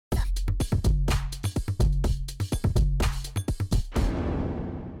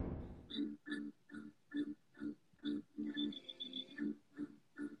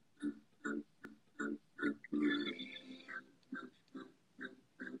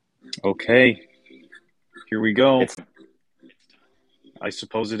Okay, here we go. It's I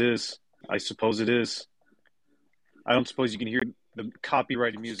suppose it is. I suppose it is. I don't suppose you can hear the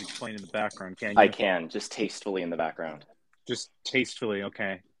copyrighted music playing in the background, can I you? can just tastefully in the background. Just tastefully,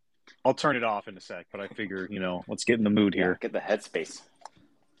 okay. I'll turn it off in a sec, but I figure, let's get in the mood Yeah, here. get the headspace.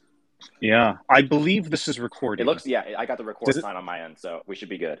 Yeah, I believe this is It recording. looks I got the Does record it? sign on my end, so we should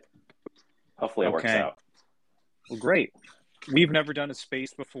be good. Hopefully it works Okay. out. Well, great. We've never done a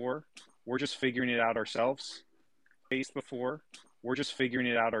space before. We're just figuring it out ourselves. Space before. We're just figuring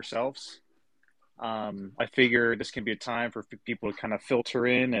it out ourselves. I figure this can be a time for people to kind of filter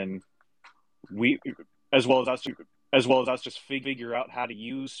in, and we, as well as us, just figure out how to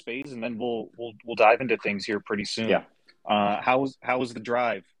use space, and then we'll dive into things here pretty Yeah. soon. How was the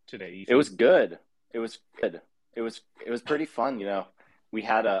drive today, It was Ethan? good. It was good. It was pretty fun, We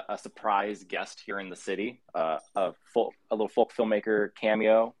had a surprise guest here in the city, a little folk filmmaker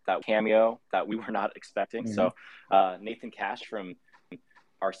cameo that we were not expecting. Mm-hmm. So Nathan Cash from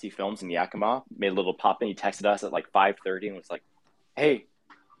RC Films in Yakima made a little pop in. He texted us at like 5:30 and was like, "Hey,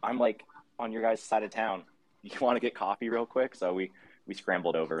 I'm like on your guys' side of town. You want to get coffee real quick?" So we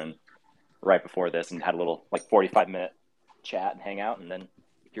scrambled over and right before this and had a little like 45-minute chat and hang out, and then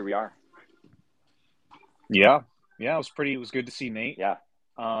here we are. Yeah, yeah, it was good to see Nate. Yeah,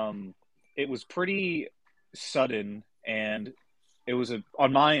 It was pretty sudden, and it was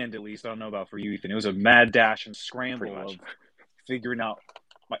on my end at least. I don't know about for you, Ethan. It was a mad dash and pretty scramble much. of figuring out.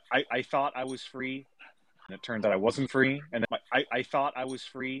 I thought I was free, and it turned out I wasn't free. And then I thought I was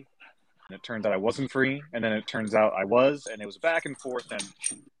free, and it turned out I wasn't free. And then it turns out I was, and it was back and forth. And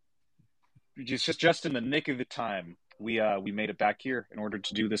just in the nick of the time, we made it back here in order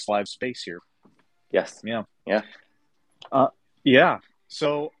to do this live space here. Yes. Yeah. Yeah. Uh, yeah.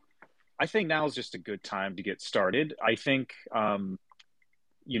 So I think now is just a good time to get started. I think,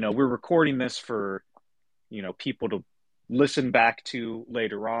 we're recording this for, people to listen back to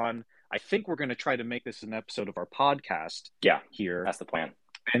later on. I think we're going to try to make this an episode of our podcast Yeah. here. That's the plan.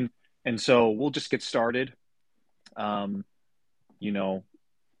 And, and so we'll just get started. Um, you know,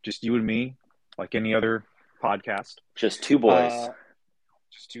 just you and me, like any other podcast. Just two boys.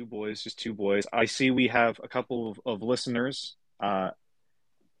 Just two boys, just two boys. I see we have a couple of listeners.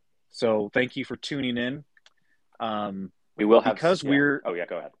 So thank you for tuning in. We will have. Because Yeah. we're Oh yeah.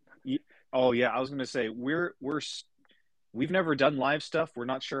 Go ahead. Oh yeah, I was gonna say we've never done live stuff. We're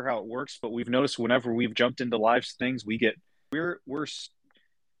not sure how it works, but we've noticed whenever we've jumped into live things, we're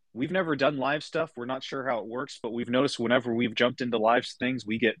we've never done live stuff. We're not sure how it works, but we've noticed whenever we've jumped into live things,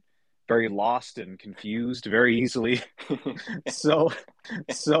 we get very lost and confused very easily. so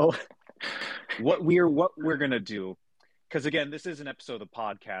so what we're gonna do, because again, this is an episode of the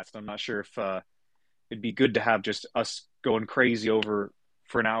podcast. I'm not sure if it'd be good to have just us going crazy over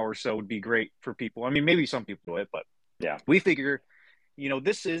for an hour or so would be great for people. I mean, maybe some people do it, but Yeah. we figure,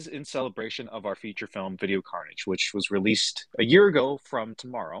 this is in celebration of our feature film, Video Carnage, which was released a year ago from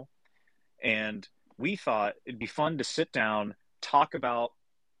tomorrow. And we thought it'd be fun to sit down, talk about,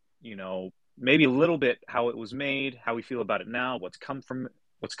 maybe a little bit how it was made, how we feel about it now, what's come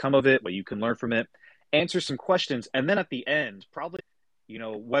of it, what you can learn from it, answer some questions, and then at the end, probably,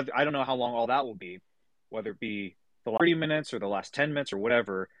 whether I don't know how long all that will be, whether it be the last 30 minutes or the last 10 minutes or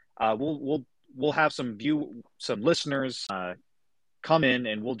whatever. We'll have some listeners come in,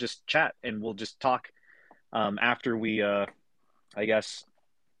 and we'll just chat and we'll just talk after we I guess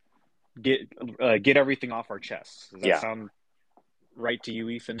get everything off our chests. Does that Yeah. sound right to you,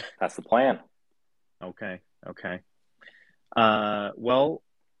 Ethan? That's the plan. Okay. Well,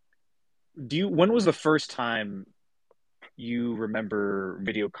 when was the first time you remember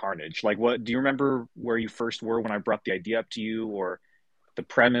Video Carnage? Like, what do you remember where you first were when I brought the idea up to you, or the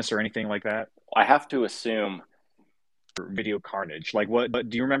premise or anything like that? I have to assume. Video Carnage. Like, what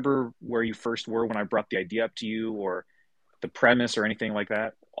do you remember where you first were when I brought the idea up to you, or the premise or anything like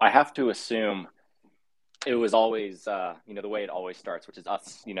that? I have to assume it was always, the way it always starts, which is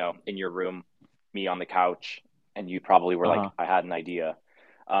us, in your room, me on the couch, and you probably were like, Uh-huh. I had an idea.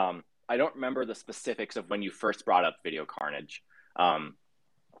 I don't remember the specifics of when you first brought up Video Carnage. Um,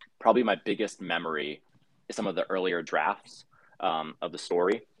 Probably my biggest memory is some of the earlier drafts of the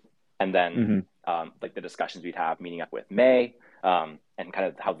story, and then Mm-hmm. like the discussions we'd have meeting up with May, and kind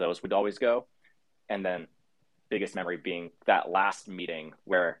of how those would always go. And then biggest memory being that last meeting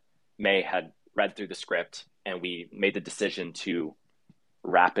where May had read through the script and we made the decision to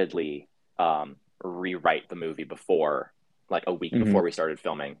rapidly rewrite the movie before, like a week Mm-hmm. before we started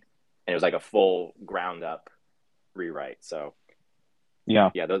filming. And it was like a full ground up rewrite. So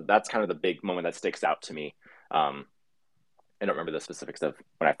Yeah. yeah, that's kind of the big moment that sticks out to me. Um, I don't remember the specifics of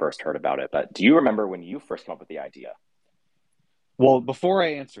when I first heard about it, but do you remember when you first came up with the idea? Well, before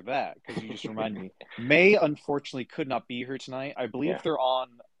I answer that, because you just reminded me, May unfortunately could not be here tonight. I believe Yeah, they're on.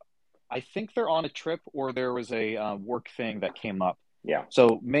 I think they're on a trip, or there was a work thing that came up. yeah,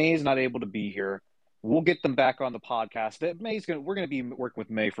 So May is not able to be here. We'll get them back on the podcast. We're gonna be working with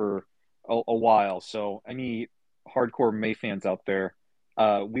May for a while. So any hardcore May fans out there,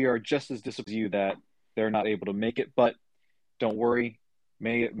 we are just as disappointed as you that they're not able to make it. But don't worry,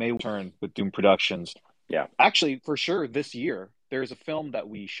 May will return with Doom Productions. yeah. Actually, for sure, this year there's a film that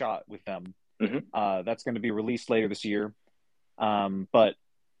we shot with them. Hmm. That's going to be released later this year. But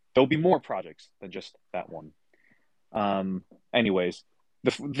there'll be more projects than just that one. Anyways,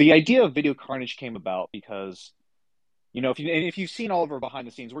 the idea of Video Carnage came about because if you've seen all of our behind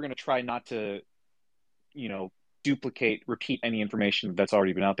the scenes, we're going to try not to you know repeat any information that's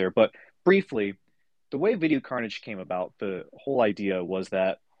already been out there. But briefly, the way Video Carnage came about, the whole idea was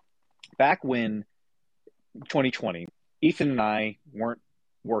that back when 2020, Ethan and I weren't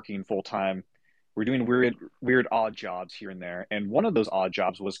working full time. We're doing weird odd jobs here and there, and one of those odd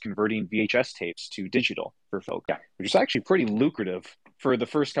jobs was converting VHS tapes to digital for folk, Yeah, which is actually pretty lucrative for the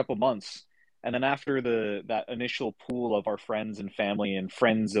first couple months. And then after that initial pool of our friends and family and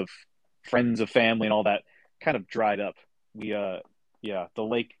friends of family and all that kind of dried up, we yeah, the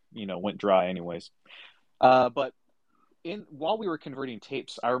lake went dry anyways. But in while we were converting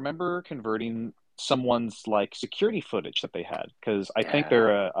tapes, I remember converting someone's like security footage that they had because I think yeah,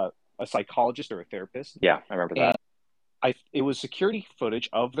 they're a psychologist or a therapist, yeah. I remember and that. it was security footage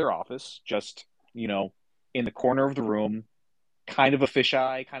of their office, just you know, in the corner of the room, kind of a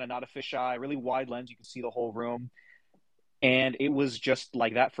fisheye, kind of not a fisheye, really wide lens, you can see the whole room, and it was just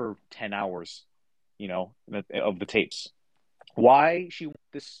like that for 10 hours, of the tapes. Why she wanted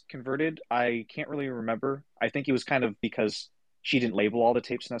this converted, I can't really remember. I think it was kind of because she didn't label all the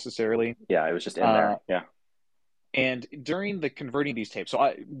tapes necessarily. Yeah, it was just in Uh, there. Yeah, and during the converting these tapes,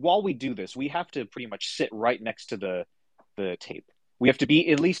 while we do this, we have to pretty much sit right next to the tape. We have to be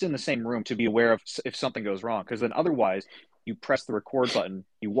at least in the same room to be aware of if something goes wrong, because then otherwise, you press the record button,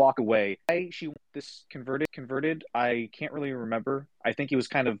 you walk away. Why she wanted this converted, I can't really remember. I think it was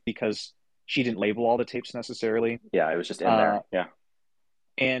kind of because she didn't label all the tapes necessarily. yeah, it was just in Uh, there. Yeah,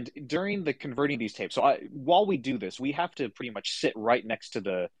 And during the converting these tapes, while we do this, we have to pretty much sit right next to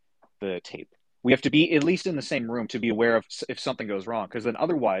the tape. We have to be at least in the same room to be aware of if something goes wrong, because then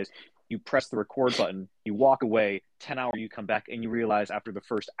otherwise, you press the record button, you walk away, 10 hours, you come back, and you realize after the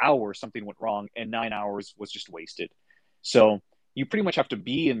first hour something went wrong, and 9 hours was just wasted. So you pretty much have to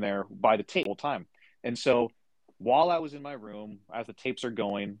be in there by the tape the whole time. And so while I was in my room, as the tapes are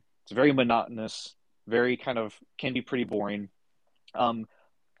going, it's very monotonous, very kind of can be pretty boring. Um,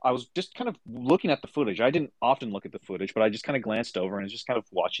 I was just kind of looking at the footage. I didn't often look at the footage, but I just kind of glanced over and was just kind of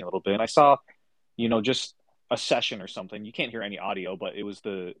watching a little bit. And I saw, just a session or something. You can't hear any audio, but it was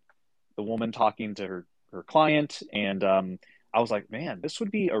the woman talking to her client, and I was like, man, this would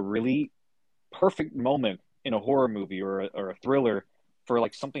be a really perfect moment in a horror movie or a thriller for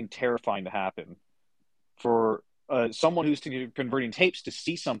like something terrifying to happen for someone who's converting tapes to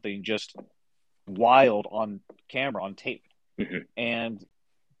see something just wild on camera on tape, hmm, and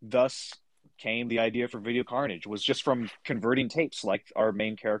thus came the idea for Video Carnage was just from converting tapes like our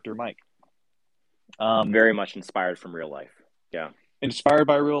main character Mike. Um, very much inspired from real life. Yeah, Inspired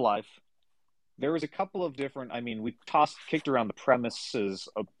by real life. There was a couple of different. I mean, we kicked around the premises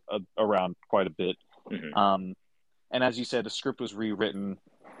around quite a bit. hmm, Um, and as you said, the script was rewritten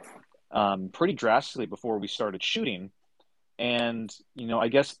pretty drastically before we started shooting. And I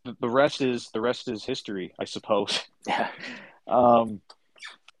guess the rest is history, I suppose. yeah, um,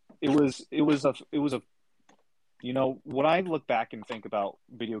 it was a when I look back and think about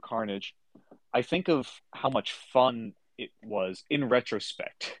Video Carnage, I think of how much fun it was in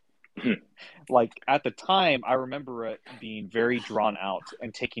retrospect. Like at the time, I remember it being very drawn out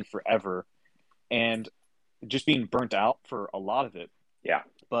and taking forever and just being burnt out for a lot of it. yeah.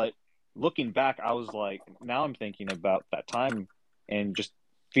 But looking back, I was like, now I'm thinking about that time and just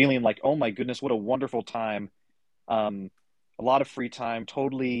feeling like, oh my goodness, what a wonderful time. Um, a lot of free time,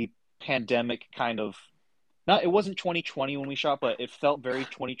 totally pandemic kind of. Not, it wasn't 2020 when we shot, but it felt very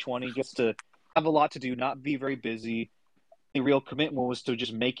 2020. Just to have a lot to do, not be very busy. The real commitment was to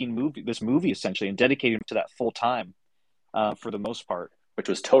just making this movie essentially and dedicating to that full time for the most part. Which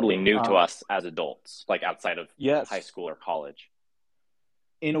was totally new to Uh, us as adults, like outside of high yes, school or college.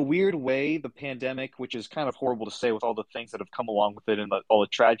 in a weird way, the pandemic, which is kind of horrible to say with all the things that have come along with it and all the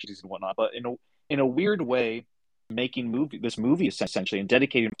tragedies and whatnot, but in a weird way, making this movie essentially and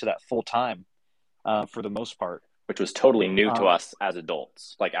dedicating to that full time for the most part. which was totally new to Uh, us as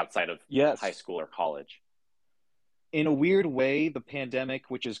adults, like outside of high yes, school or college. in a weird way, the pandemic,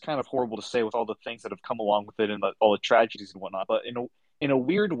 which is kind of horrible to say with all the things that have come along with it and all the tragedies and whatnot, but in a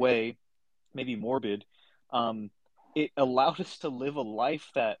weird way, maybe morbid, um, it allowed us to live a life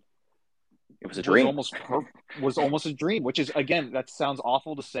that It was a was dream. almost was almost a dream. Which is, again, that sounds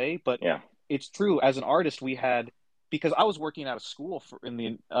awful to say, but Yeah. it's true. As an artist, we had, because I was working out of school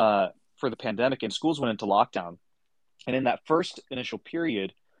for the pandemic, and schools went into lockdown, and in that first initial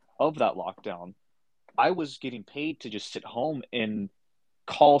period of that lockdown, I was getting paid to just sit home and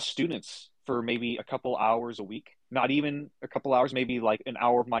call students for maybe a couple hours a week, not even a couple hours, maybe like an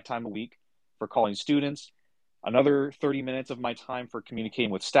hour of my time a week for calling students, another 30 minutes of my time for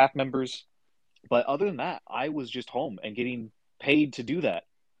communicating with staff members. But other than that, I was just home and getting paid to do that.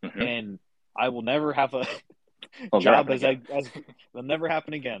 Hmm. And I will never have a It'll never job happen again. as will never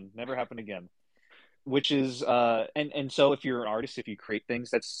happen again, never happen again. Which is and so if you're an artist, if you create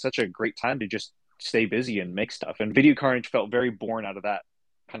things, that's such a great time to just stay busy and make stuff. And Video Carnage felt very born out of that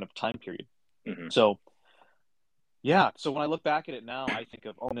kind of time period. Hmm. So yeah, so when I look back at it now, I think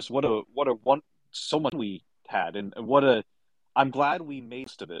of, oh, this, what a one, so much we had, and what a, I'm glad we made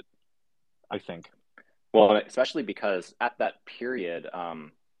most of it, I think. Well, especially because at that period,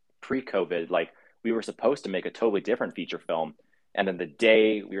 pre-COVID, like we were supposed to make a totally different feature film, and then the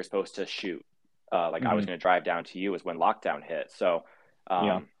day we were supposed to shoot, like I was Hmm. going to drive down to you was when lockdown hit. So,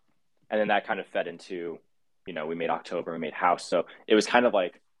 Yeah. um, and then that kind of fed into, we made October, we made House. So it was kind of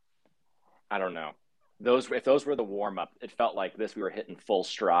like, I don't know, those if those were the warm up, it felt like this we were hitting full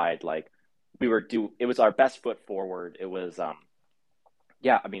stride. Like it was our best foot forward. It was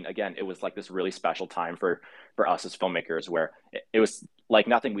yeah, I mean, again, it was like this really special time for us as filmmakers, where it was like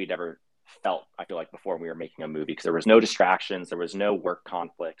nothing we'd ever felt. I feel like before we were making a movie, because there was no distractions, there was no work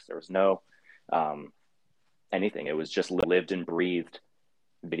conflicts, there was no um, anything. It was just lived and breathed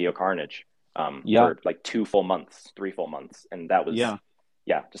Video Carnage Yeah. for like 2 full months, 3 full months, and that was Yeah.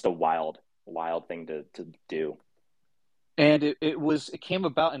 yeah, just a wild thing to do. And it came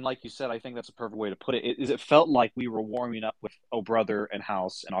about, and like you said, I think that's a perfect way to put it. It felt like we were warming up with Oh Brother and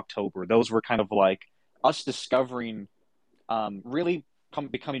House in October. Those were kind of like us discovering, really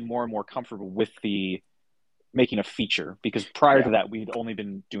becoming more and more comfortable with the making a feature, because prior to Yeah, that we'd only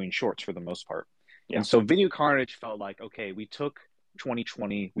been doing shorts for the most part. yeah, And so Video Carnage felt like, okay, we took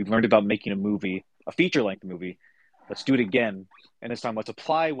 2020, we've learned about making a movie, a feature length movie. Let's do it again. And this time let's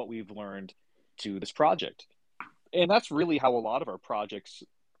apply what we've learned to this project. And that's really how a lot of our projects,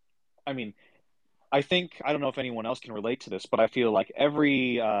 I mean, I think, I don't know if anyone else can relate to this, but I feel like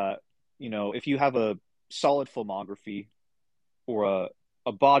every if you have a solid filmography or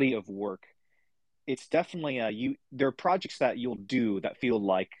a body of work, it's definitely there are projects that you'll do that feel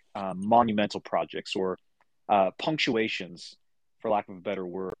like monumental projects, or punctuations, for lack of a better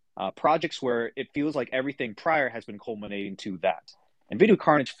word, projects where it feels like everything prior has been culminating to that. And Video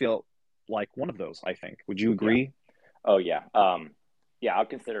Carnage felt like one of those, I think. Would you yeah. agree? Oh yeah. Yeah, I would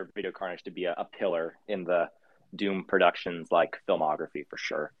consider Video Carnage to be a pillar in the Doom Productions like filmography for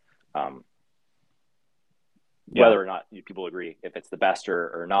sure. Um, Yeah. whether or not people agree if it's the best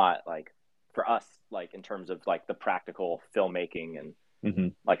or not, like for us, like in terms of like the practical filmmaking and Hmm.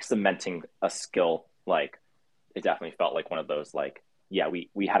 like cementing a skill, like it definitely felt like one of those like yeah, we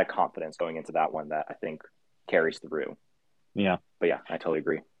had a confidence going into that one that I think carries through. Yeah. But yeah, I totally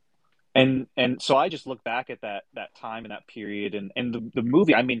agree. And so I just look back at that time and that period, and the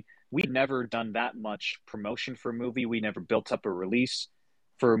movie. I mean, we'd never done that much promotion for a movie. We never built up a release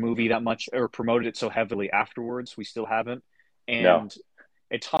for a movie that much, or promoted it so heavily afterwards. We still haven't. No, And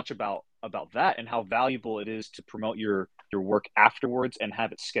it talked about that and how valuable it is to promote your work afterwards and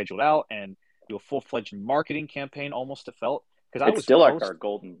have it scheduled out and do a full-fledged marketing campaign, almost, it felt, because I it's was still like post.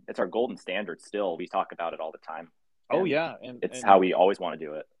 our golden standard still. We talk about it all the time. Oh And yeah, and it's how and we always want to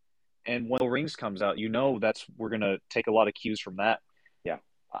do it. and when Rings comes out, that's, we're gonna take a lot of cues from that. Yeah.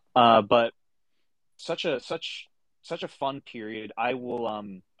 But such a fun period. I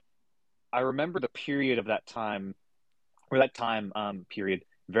remember the period of that time, or that time period,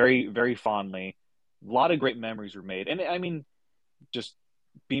 very, very fondly. A lot of great memories were made. And I mean, just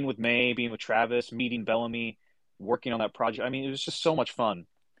being with May, being with Travis, meeting Bellamy, working on that project. I mean, it was just so much fun.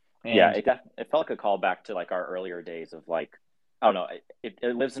 Yeah, And it felt like a callback to like our earlier days of like I don't know,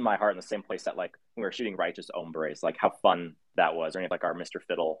 it lives in my heart in the same place that like when we were shooting Righteous Hombres, like how fun that was, or any of like our Mr.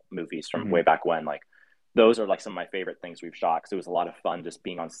 Fiddle movies from mhm, way back when. Like those are like some of my favorite things we've shot because it was a lot of fun just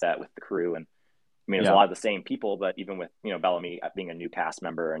being on set with the crew. And I mean it was a yeah, lot of the same people, but even with Bellamy being a new cast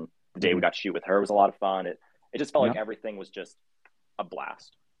member, and the day we mhm, got to shoot with her was a lot of fun. It just felt yeah, like everything was just a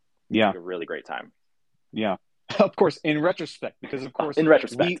blast, yeah, like a really great time. yeah. Of course, in retrospect, because of course In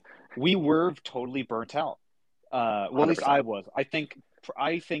retrospect, we were totally burnt out. Well, at least I 100%. was. I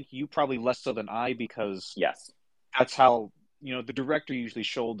think you probably less so than I, because Yes. that's how, the director usually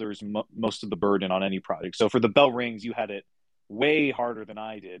shoulders most of the burden on any project. So for the Bell Rings, you had it way harder than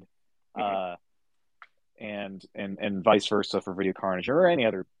I did, Hmm. uh, and vice versa for Video Carnage or any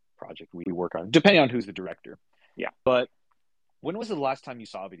other project we work on, depending on who's the director. Yeah. But when was the last time you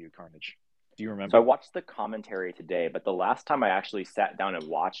saw Video Carnage? Do you So I remember? watched the commentary today, but the last time I actually sat down and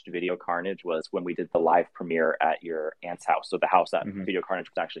watched Video Carnage was when we did the live premiere at your aunt's house. So the house that Hmm. Video Carnage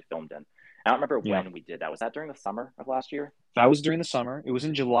was actually filmed in. I don't remember Yeah, when we did that. Was that during the summer of last year? that was during the summer. It was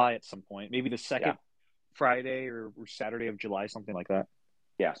in July at some point, maybe the Yeah. second Friday or Saturday of July, something like that.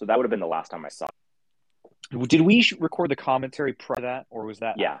 Yeah. So that would have been the last time I saw it. Did we record the commentary prior to that, or was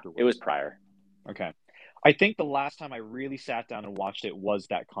that Yeah. It was afterwards? prior. Okay. I think the last time I really sat down and watched it was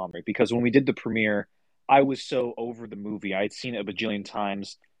that commentary, because when we did the premiere, I was so over the movie. I had seen it a bajillion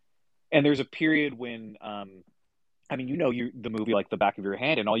times, and there's a period when, I mean, the movie like the back of your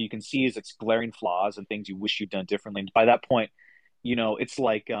hand, and all you can see is its glaring flaws and things you wish you'd done differently. And by that point, it's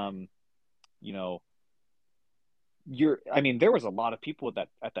like, you know, I mean, there was a lot of people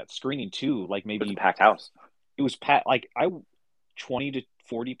at that screening too. Like It was a maybe packed house. it was 20 to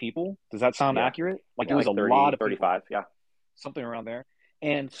 40 people. Does that sound Yeah. accurate? Like it Yeah. was a Like lot 30, of people, 35. Yeah. something around there.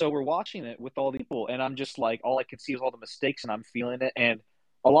 And so we're watching it with all the people, and I'm just like, all I can see is all the mistakes, and I'm feeling it. And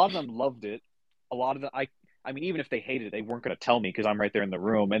a lot of them loved it. A lot of them, I mean, even if they hated it, they weren't going to tell me because I'm right there in the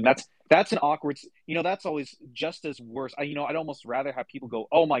room. And that's an awkward, that's always just as worse. I'd almost rather have people go,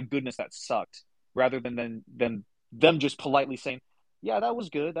 "Oh my goodness, that sucked," rather than them just politely saying, "Yeah, that was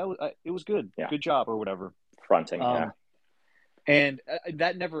good. It was good. Yeah. Good job," or whatever. Fronting. Yeah. Um, and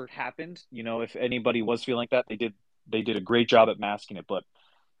that never happened. If anybody was feeling like that, they did a great job at masking it. But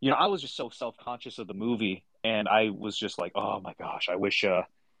I was just so self conscious of the movie, and I was just like, oh my gosh, I wish,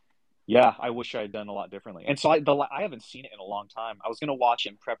 yeah, I wish I had done a lot differently. And so I haven't seen it in a long time. I was gonna watch it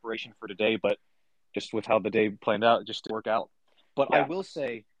in preparation for today, but just with how the day planned out, it just didn't work out. But I Yeah. will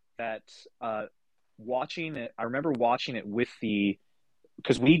say that watching it, I remember watching it with the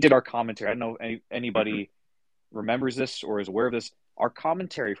because we did our commentary. I don't know if Hmm. anybody remembers this or is aware of this. Our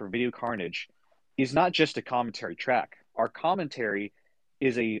commentary for Video Carnage is not just a commentary track. Our commentary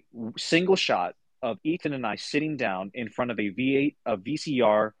is a single shot of Ethan and I sitting down in front of a V8, a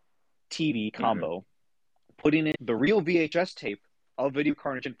VCR TV Hmm. combo, putting in the real VHS tape of Video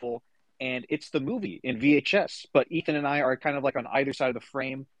Carnage in full, and it's the movie in VHS. But Ethan and I are kind of like on either side of the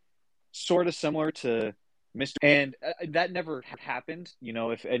frame, sort of similar to Mr. And that never happened.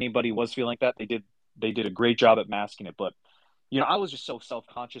 If anybody was feeling like that, they did a great job at masking it. But I was just so self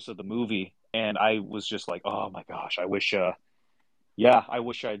conscious of the movie, and I was just like, oh my gosh, I wish, yeah, I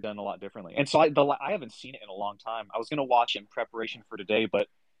wish I had done a lot differently. And so I haven't seen it in a long time. I was gonna watch it in preparation for today, but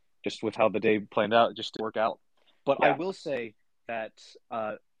just with how the day planned out, it just didn't work out. But I Yeah. will say that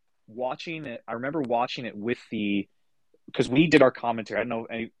watching it, I remember watching it with the because we did our commentary. I don't know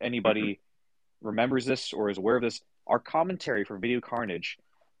if Hmm. anybody remembers this or is aware of this. Our commentary for Video Carnage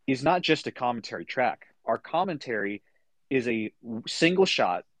is not just a commentary track. Our commentary is a single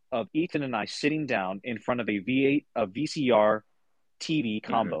shot of Ethan and I sitting down in front of a V8, a VCR TV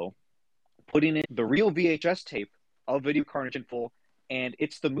Hmm. combo, putting in the real VHS tape of Video Carnage in full, and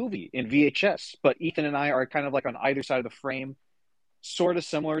it's the movie in VHS. But Ethan and I are kind of like on either side of the frame, sort of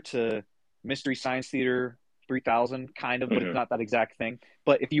similar to Mystery Science Theater 3000, kind of, but it's Hmm. not that exact thing.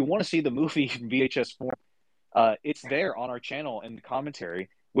 But if you want to see the movie in VHS form, it's there on our channel in the commentary,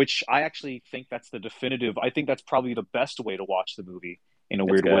 which I actually think that's the definitive. I think that's probably the best way to watch the movie in a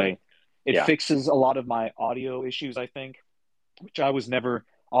It's weird good. way. It Yeah. fixes a lot of my audio issues, I think, which I was never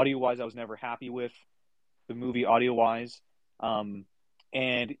audio wise. I was never happy with the movie audio wise,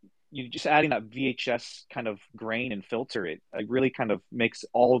 and just adding that VHS kind of grain and filter, it really kind of makes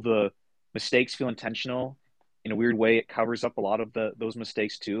all the mistakes feel intentional in a weird way. It covers up a lot of those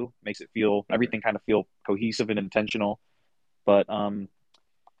mistakes too, makes it feel Hmm. everything kind of feel cohesive and intentional. But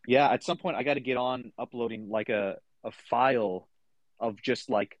yeah, at some point I got to get on uploading like a file of just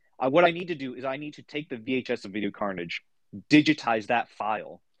like what I need to do is I need to take the VHS of Video Carnage, digitize that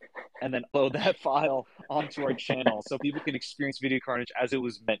file, and then upload that file onto our channel so people can experience Video Carnage as it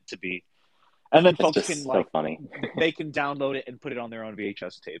was meant to be. And then It's folks can just so like funny. they can download it and put it on their own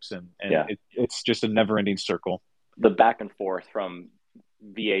VHS tapes, and Yeah. it's just a never ending circle. The back and forth from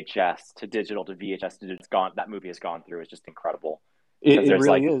VHS to digital to VHS to it's gone. That movie has gone through is just incredible It, because it there's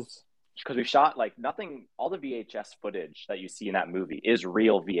really like is. because we've shot like nothing. All the VHS footage that you see in that movie is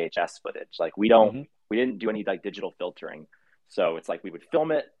real VHS footage. Like Mm-hmm. we didn't do any like digital filtering. So it's like we would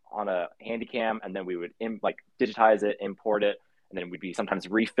film it on a handy cam, and then we would like digitize it, import it, and then we'd be sometimes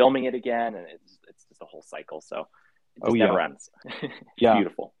refilming it again, and it's just a whole cycle. So it Oh just yeah, never ends. It's yeah.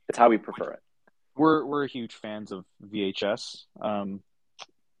 beautiful. It's how we prefer it. We're huge fans of VHS. Who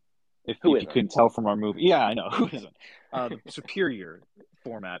If you isn't? couldn't tell from our movie, yeah, I know who isn't. The superior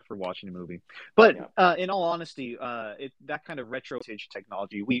format for watching a movie. But Yeah. in all honesty, that kind of retro vintage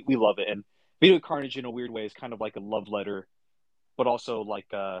technology, we love it. And Video Carnage, in a weird way, is kind of like a love letter, but also like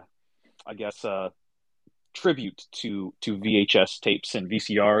I guess tribute to VHS tapes and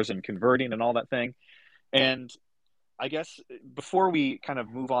VCRs and converting and all that thing. And I guess before we kind of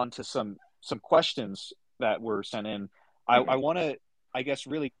move on to some questions that were sent in, I Mm-hmm. want to, I guess,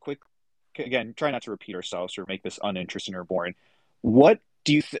 really quick, again, try not to repeat ourselves or make this uninteresting or boring. What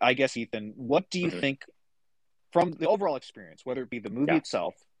do you, I guess, Ethan, what do you Mm-hmm. think from the overall experience, whether it be the movie Yeah.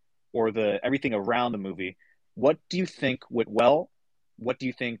 itself or the everything around the movie, what do you think went well? What do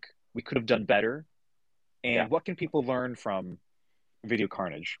you think we could have done better? Yeah. And what can people learn from Video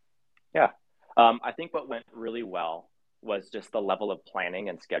Carnage? Yeah. I think what went really well was just the level of planning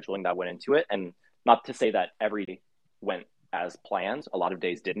and scheduling that went into it. And not to say that every day went as planned. A lot of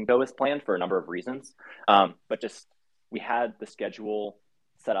days didn't go as planned for a number of reasons. But just we had the schedule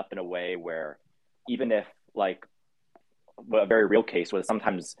set up in a way where even if like a very real case was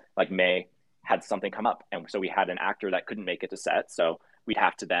sometimes like May had something come up. And so we had an actor that couldn't make it to set. So we'd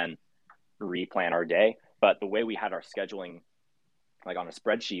have to then replan our day. But the way we had our scheduling like on a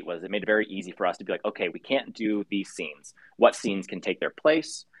spreadsheet was it made it very easy for us to be like, okay, we can't do these scenes. What scenes can take their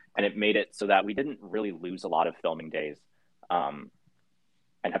place? And it made it so that we didn't really lose a lot of filming days and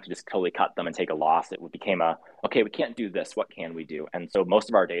have to just totally cut them and take a loss. It became okay, we can't do this. What can we do? And so most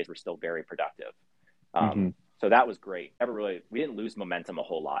of our days were still very productive. Mm-hmm. So that was great. We didn't lose momentum a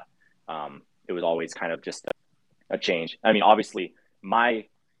whole lot. It was always kind of just a change. I mean, obviously, my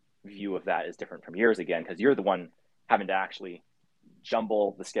view of that is different from yours again, because you're the one having to actually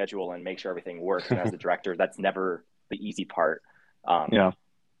jumble the schedule and make sure everything works. And as the director, that's never the easy part. Um, Yeah.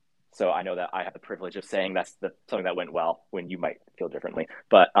 so I know that I have the privilege of saying something that went well when you might feel differently.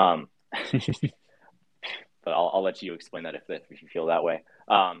 But I'll let you explain that if you feel that way.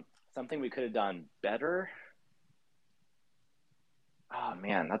 Something we could have done better. Oh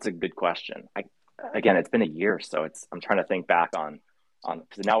man, that's a good question. Again, it's been a year, so I'm trying to think back on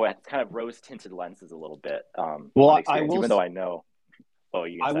because now it's kind of rose tinted lenses a little bit Well, on the experience, even though I know. Oh,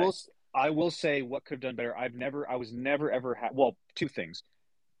 you can I say. will I will say what could have done better. I was never ever well, two things.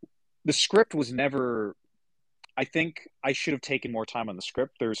 The script was never. I think I should have taken more time on the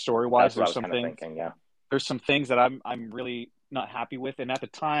script. There's story wise. That's what I was kind of thinking. Yeah. There's some things that I'm really not happy with. And at the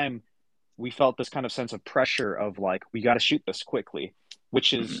time, we felt this kind of sense of pressure of like we got to shoot this quickly,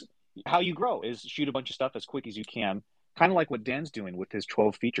 which Mm-hmm. is how you grow is shoot a bunch of stuff as quick as you can. Kind of like what Dan's doing with his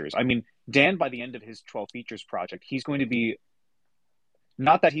 12 features. I mean, Dan by the end of his 12 features project, he's going to be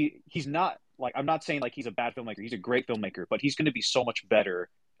not that he's not like I'm not saying like he's a bad filmmaker. He's a great filmmaker, but he's going to be so much better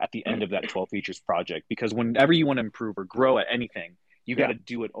at the end of that 12 features project because whenever you want to improve or grow at anything, you got Yeah. to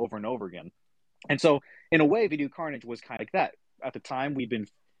do it over and over again. And so, in a way, Video Carnage was kind of like that. At the time, we've been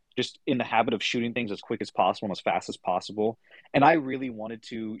just in the habit of shooting things as quick as possible and as fast as possible. And I really wanted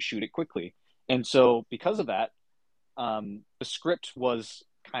to shoot it quickly. And so, because of that, the script was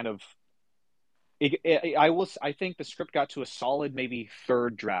kind of. I think the script got to a solid maybe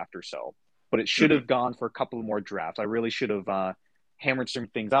third draft or so, but it should Mm-hmm. have gone for a couple of more drafts. I really should have hammered some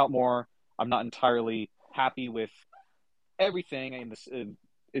things out more. I'm not entirely happy with everything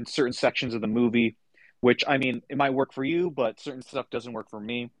in certain sections of the movie, which I mean, it might work for you, but certain stuff doesn't work for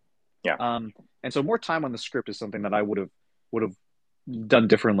me. Yeah. And so more time on the script is something that I would have done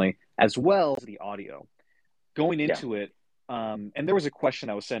differently, as well as the audio going Yeah. into it. And there was a question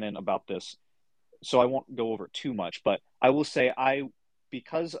that was sent in about this, so I won't go over it too much, but I will say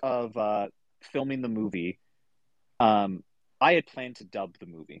because of filming the movie, um, I had planned to dub the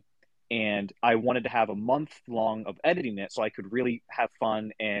movie, and I wanted to have a month long of editing it so I could really have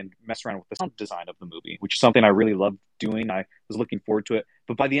fun and mess around with the sound design of the movie, which is something I really loved doing. I was looking forward to it,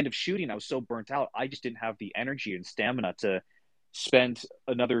 but by the end of shooting, I was so burnt out, I just didn't have the energy and stamina to spend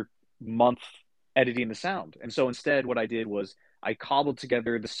another month editing the sound. And so instead, what I did was I cobbled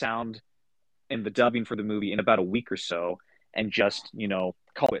together the sound and the dubbing for the movie in about a week or so and just,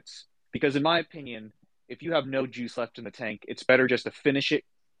 call it. Because in my opinion, if you have no juice left in the tank, it's better just to finish it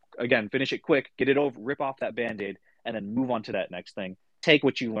quick, get it over, rip off that band-aid, and then move on to that next thing. Take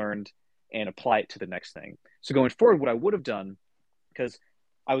what you learned and apply it to the next thing. So going forward, what I would have done, because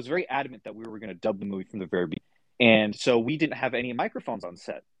I was very adamant that we were going to dub the movie from the very beginning. And so we didn't have any microphones on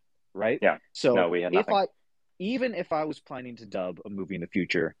set, right? Yeah. So No, we had nothing. even if I was planning to dub a movie in the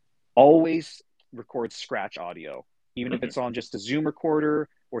future, always record scratch audio, even if Hmm. it's on just a Zoom recorder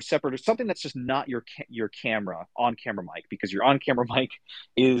or separate or something that's just not your camera on camera mic, because your on camera mic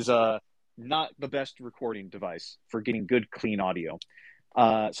is not the best recording device for getting good clean audio.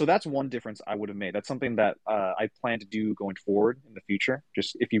 So that's one difference I would have made. That's something that I plan to do going forward in the future.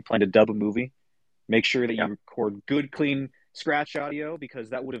 Just if you plan to dub a movie, make sure that Yeah. you record good, clean scratch audio, because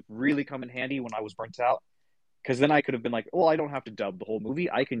that would have really come in handy when I was burnt out. Because then I could have been like, well, I don't have to dub the whole movie.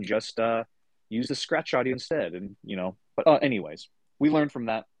 I can just use the scratch audio instead. And, but anyways, we learned from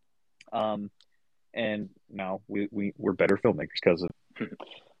that. Um, and now we're better filmmakers because of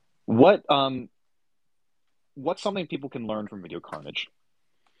what, what's something people can learn from Video Carnage?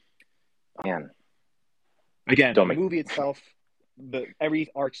 Man, Again, don't the make. movie itself,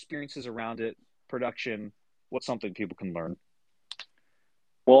 our experiences around it, production, what's something people can learn?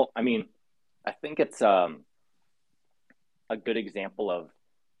 Well, I mean, I think it's a good example of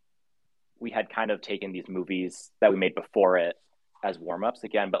we had kind of taken these movies that we made before it as warm ups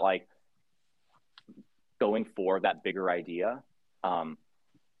again, but like going for that bigger idea. Um,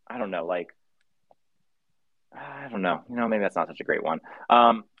 I don't know, like I don't know, maybe that's not such a great one.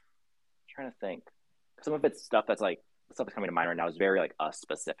 Trying to think. Some of it's stuff that's like stuff that's coming to mind right now is very like us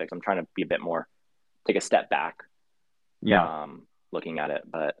specific. So I'm trying to be a bit more take a step back, Yeah. looking at it.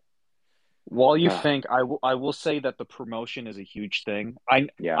 But While you uh, think, I will say that the promotion is a huge thing. I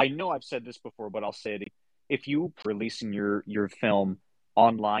yeah, I know I've said this before, but I'll say it. If you releasing your film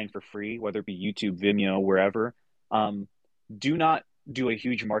online for free, whether it be YouTube, Vimeo, wherever, um, do not do a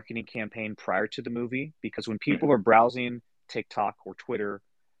huge marketing campaign prior to the movie, because when mm-hmm. people are browsing TikTok or Twitter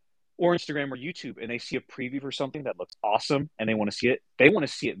or Instagram or YouTube and they see a preview for something that looks awesome and they want to see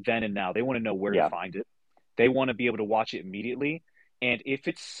it then and now. They want to know where to Yeah, find it. They want to be able to watch it immediately. And if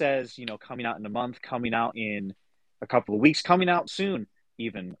it says, coming out in a month, coming out in a couple of weeks, coming out soon,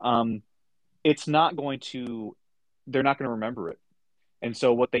 even, it's not going to, they're not going to remember it. And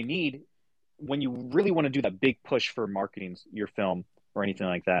so what they need, when you really want to do that big push for marketing your film or anything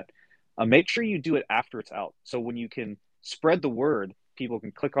like that, make sure you do it after it's out. So when you can spread the word, people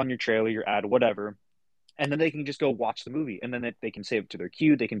can click on your trailer, your ad, whatever, and then they can just go watch the movie, and then they can save it to their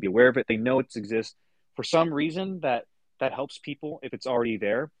queue. They can be aware of it. They know it exists. For some reason, that helps people if it's already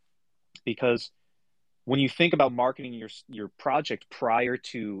there, because when you think about marketing your project prior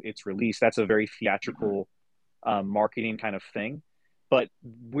to its release, that's a very mm-hmm. theatrical marketing kind of thing. But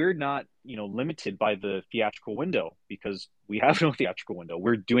we're not, limited by the theatrical window, because we have no theatrical window.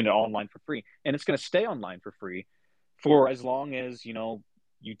 We're doing it online for free, and it's going to stay online for free for as long as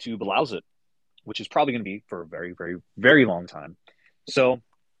YouTube allows it, which is probably going to be for a very, very, very long time. So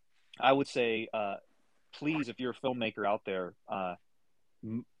I would say, please, if you're a filmmaker out there,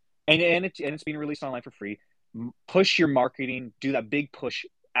 and it's being released online for free, push your marketing, do that big push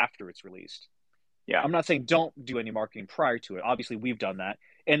after it's released. Yeah, I'm not saying don't do any marketing prior to it. Obviously, we've done that.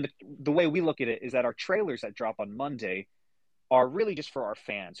 And the way we look at it is that our trailers that drop on Monday are really just for our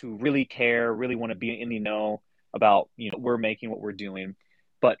fans who really care, really want to be in the know about, we're making what we're doing.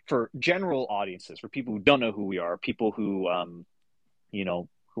 But for general audiences, for people who don't know who we are, people who,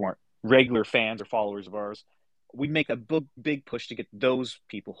 who aren't regular fans or followers of ours, we make a big push to get those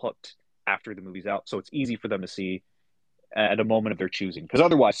people hooked after the movie's out. So it's easy for them to see at a moment of their choosing. Because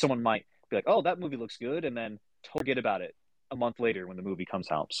otherwise, someone might be like, "Oh, that movie looks good," and then forget about it a month later when the movie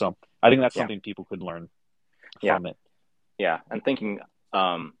comes out. So I think that's yeah, something people could learn yeah, from it. yeah. And thinking,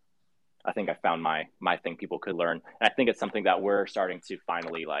 I think I found my thing people could learn, and I think it's something that we're starting to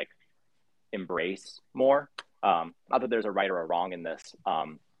finally like embrace more. Not that there's a right or a wrong in this,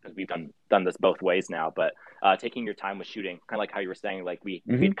 because we've done this both ways now. But taking your time with shooting, kind of like how you were saying, like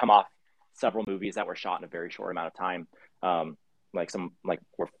Mm-hmm. we'd come off several movies that were shot in a very short amount of time. Like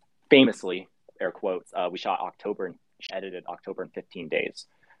we're famously air quotes, we shot October and edited October in 15 days.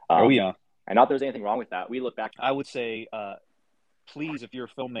 Oh Um, yeah, and not that there's anything wrong with that. We look back. I would say, please, if you're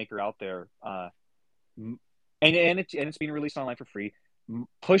a filmmaker out there, and it's being released online for free,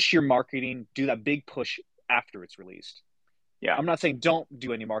 push your marketing, do that big push after it's released. Yeah, I'm not saying don't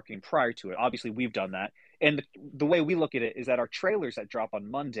do any marketing prior to it. Obviously, we've done that. And the way we look at it is that our trailers that drop on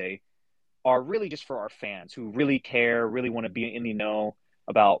Monday are really just for our fans who really care, really want to be in the know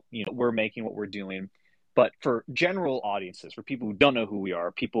about, we're making what we're doing. But for general audiences, for people who don't know who we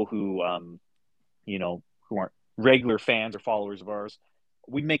are, people who, who aren't regular fans or followers of ours,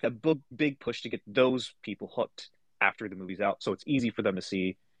 we make a big push to get those people hooked after the movie's out. So it's easy for them to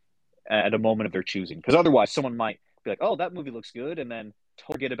see at a moment of their choosing. Because otherwise, someone might be like, "Oh, that movie looks good," and then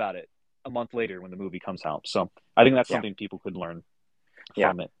forget about it a month later when the movie comes out. So I think that's yeah, something people could learn yeah,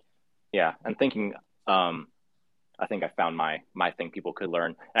 from it. yeah. And thinking, I think I found my thing people could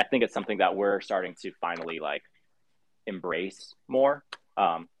learn. And I think it's something that we're starting to finally like embrace more.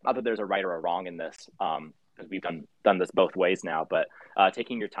 Not that there's a right or a wrong in this, because we've done this both ways now. But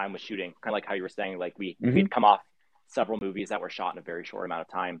taking your time with shooting, kind of like how you were saying, like Mm-hmm. we'd come off several movies that were shot in a very short amount of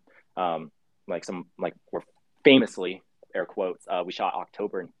time. Like we're famously air quotes, we shot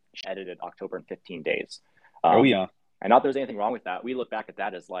October and edited October in 15 days. Oh Um, yeah. and not that there's anything wrong with that. We look back at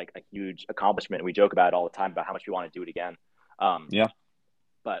that as like a huge accomplishment. We joke about it all the time about how much we want to do it again. Um, Yeah.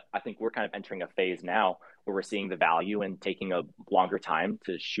 but I think we're kind of entering a phase now where we're seeing the value in taking a longer time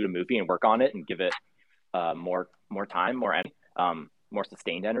to shoot a movie and work on it and give it more time, more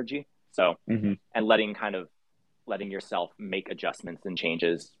sustained energy. So, Mm-hmm. and letting yourself make adjustments and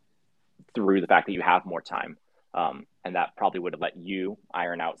changes through the fact that you have more time. And that probably would have let you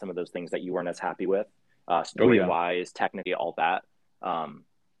iron out some of those things that you weren't as happy with, Oh story yeah. wise, technically, all that.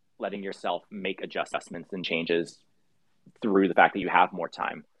 Letting yourself make adjustments and changes through the fact that you have more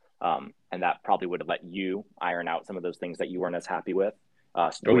time. And that probably would have let you iron out some of those things that you weren't as happy with, Oh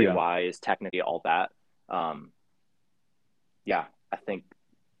story yeah. wise, technically, all that. Um, yeah, I think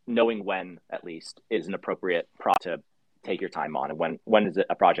knowing when at least is an appropriate to take your time on, and when is it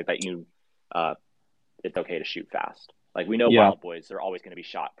a project that you uh, it's okay to shoot fast. Like we know Yeah. Wild Boys are always going to be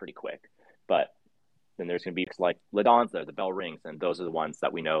shot pretty quick, but then there's going to be like La Danza, The Bell Rings, and those are the ones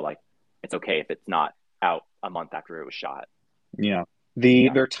that we know like it's okay if it's not out a month after it was shot. Yeah.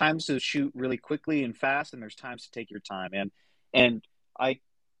 Yeah, There are times to shoot really quickly and fast, and there's times to take your time. And I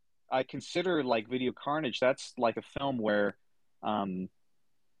I consider like Video Carnage, that's like a film where um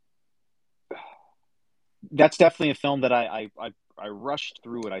that's definitely a film that I rushed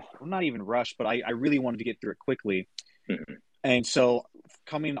through it. Well, not even rushed, but I really wanted to get through it quickly. mm-hmm. And so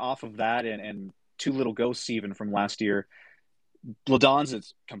coming off of that and Two Little Ghosts even from last year, Ladon's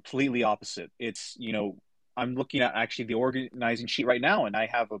is completely opposite. It's, I'm looking at actually the organizing sheet right now, and I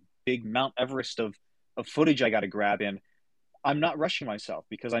have a big Mount Everest of footage I got to grab in. I'm not rushing myself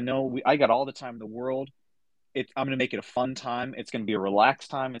because I know I got all the time in the world. I'm going to make it a fun time. It's going to be a relaxed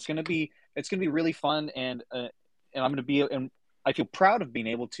time. It's going to be really fun, and I'm going to be and I feel proud of being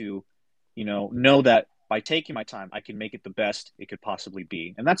able to, know that by taking my time, I can make it the best it could possibly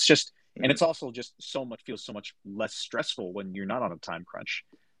be. And that's just, and Mm-hmm. it's also just feels so much less stressful when you're not on a time crunch.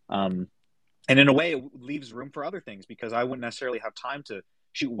 Um, and in a way, it leaves room for other things because I wouldn't necessarily have time to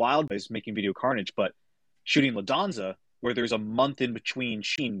shoot Wild Boys making Video Carnage, but shooting La Danza, where there's a month in between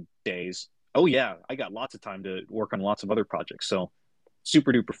shooting days. Oh yeah, I got lots of time to work on lots of other projects. So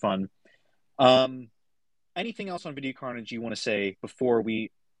super duper fun. Um, Anything else on Video Carnage you want to say before we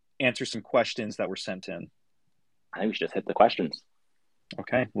answer some questions that were sent in? I think we should just hit the questions.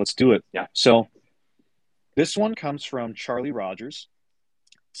 Okay, let's do it. Yeah, So this one comes from Charlie Rogers.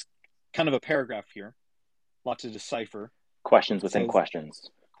 It's kind of a paragraph here, lot to decipher. questions It within says questions.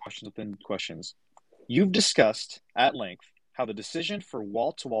 questions within questions. You've discussed at length how the decision for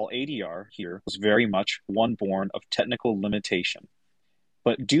wall-to-wall ADR here was very much one born of technical limitation.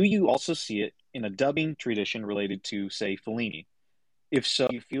 But do you also see it in a dubbing tradition related to, say, Fellini? If so,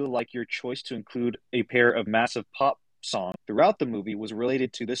 do you feel like your choice to include a pair of massive pop songs throughout the movie was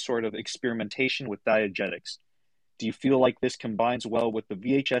related to this sort of experimentation with diegetics? Do you feel like this combines well with the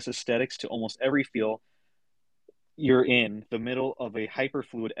VHS aesthetics to almost every feel you're in the middle of a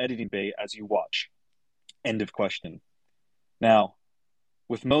hyperfluid editing bay as you watch? End of question. Now,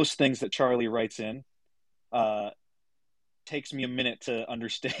 with most things that Charlie writes in, uh, takes me a minute to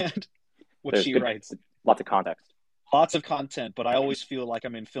understand what There's she good, writes. lots of context. Lots of content, but I always feel like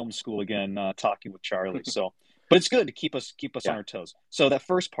I'm in film school again, talking with Charlie. So, but it's good to keep us on Yeah, our toes. So that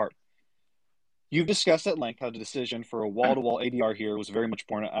first part, you've discussed at length how the decision for a wall-to-wall ADR here was very much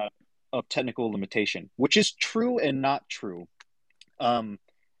born out of technical limitation, which is true and not true. Um,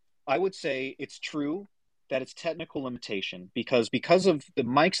 I would say it's true that it's technical limitation because of the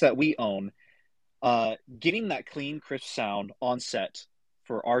mics that we own, getting that clean, crisp sound on set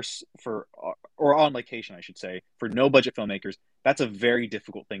or on location, I should say, for no budget filmmakers, that's a very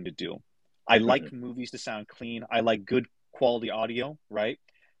difficult thing to do. I mm-hmm. like movies to sound clean. I like good quality audio, right?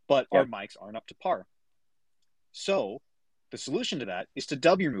 But our Yep. mics aren't up to par. So the solution to that is to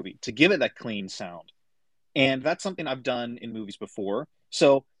dub your movie, to give it that clean sound. And that's something I've done in movies before.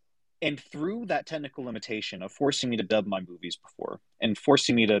 So, and through that technical limitation of forcing me to dub my movies before and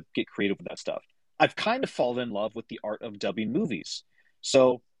forcing me to get creative with that stuff, I've kind of fallen in love with the art of dubbing movies.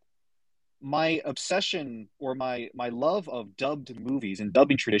 So my obsession or my love of dubbed movies and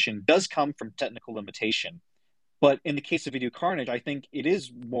dubbing tradition does come from technical limitation. But in the case of Video Carnage, I think it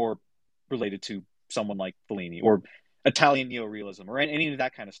is more related to someone like Fellini or Italian neorealism or any of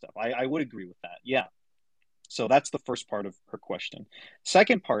that kind of stuff. I would agree with that. Yeah. So that's the first part of her question.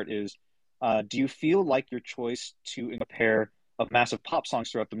 Second part is, do you feel like your choice to pair of massive pop songs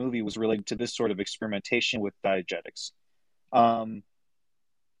throughout the movie was related to this sort of experimentation with diegetics? Um,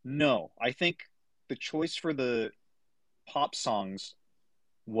 no, I think the choice for the pop songs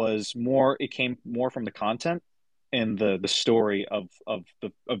was more. It came more from the content and the story of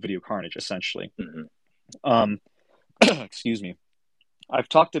Video Carnage, essentially. Mm-hmm. Um, excuse me. I've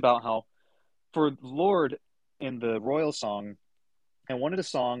talked about how for Lord in the Royal song, I wanted a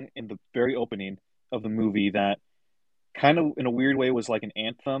song in the very opening of the movie that kind of, in a weird way, was like an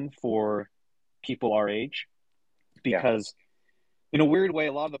anthem for people our age, Yeah. because in a weird way,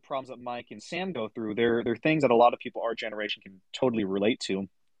 a lot of the problems that Mike and Sam go through, they're things that a lot of people our generation can totally relate to.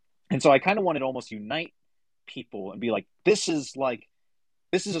 And so I kind of wanted to almost unite people and be like, this is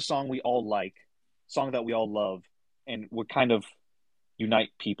a song we all like, song that we all love, and would kind of unite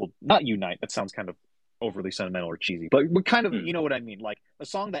people. Not unite, that sounds kind of overly sentimental or cheesy, but we kind of, Mm. you know what I mean? Like a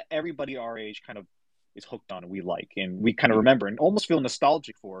song that everybody our age kind of is hooked on and we like and we kind of Mm. remember and almost feel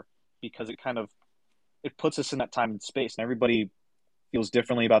nostalgic for, because it kind of it puts us in that time and space, and everybody feels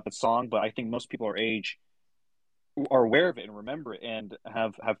differently about the song, but I think most people our age are aware of it and remember it and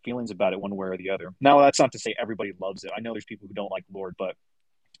have feelings about it one way or the other. Now that's not to say everybody loves it. I know there's people who don't like Lord, but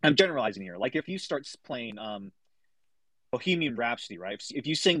I'm generalizing here. Like if you start playing Bohemian Rhapsody, right? If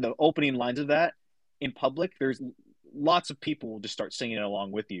you sing the opening lines of that in public, there's lots of people will just start singing it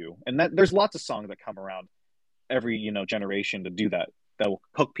along with you, and that there's lots of songs that come around every generation to do that, that will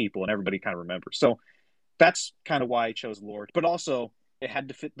hook people and everybody kind of remembers. So that's kind of why I chose Lord, but also it had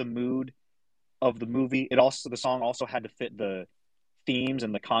to fit the mood of the movie. It also the song also had to fit the themes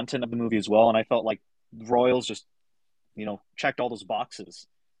and the content of the movie as well, and I felt like Royals just checked all those boxes.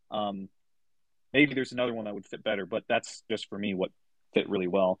 Um, Maybe there's another one that would fit better, but that's just for me what fit really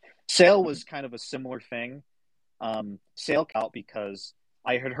well. Sail was kind of a similar thing. Sail out because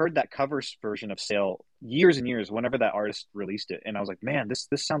I had heard that cover version of Sail years and years whenever that artist released it, and I was like, man, this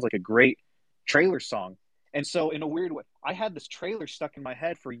sounds like a great trailer song. And so, in a weird way, I had this trailer stuck in my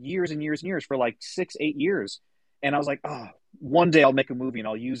head for years and years and years, for like 6, 8 years, and I was like, oh, one day I'll make a movie and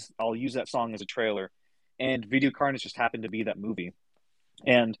I'll use that song as a trailer, and Video Carnage just happened to be that movie.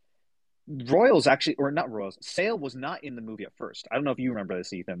 And Royals actually, or not Royals, Sale was not in the movie at first. I don't know if you remember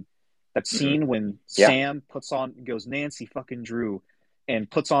this, Ethan. That Mm-hmm. scene when Yeah. Sam goes, Nancy fucking Drew, and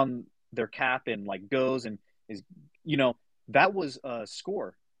puts on their cap and like goes and is, you know, that was a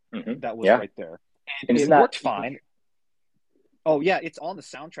score Mm-hmm. that was Yeah. right there. And And it isn't that? worked fine. Oh, yeah, it's on the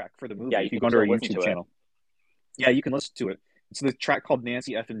soundtrack for the Yeah, movie. you If you can go to our still listen YouTube to it. channel, yeah, you can listen to it. It's the track called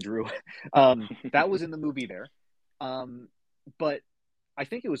Nancy F. and Drew. That was in the movie there. Um, but I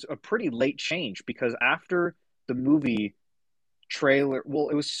think it was a pretty late change, because after the movie trailer, well,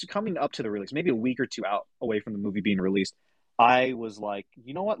 it was coming up to the release, maybe a week or two out away from the movie being released. I was like,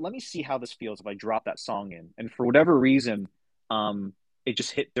 you know what? Let me see how this feels if I drop that song in. And for whatever reason, it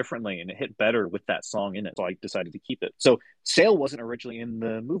just hit differently and it hit better with that song in it. So I decided to keep it. So Sail wasn't originally in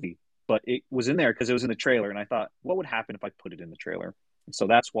the movie, but it was in there because it was in the trailer. And I thought, what would happen if I put it in the trailer? And so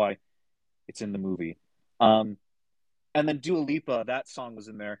that's why it's in the movie. Um, and then Dua Lipa, that song was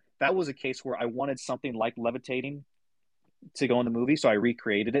in there. That was a case where I wanted something like Levitating to go in the movie, so I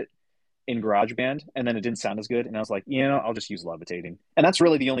recreated it in GarageBand, and then it didn't sound as good, and I was like, I'll just use Levitating. And that's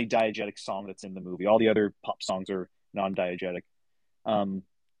really the only diegetic song that's in the movie. All the other pop songs are non-diegetic. Um,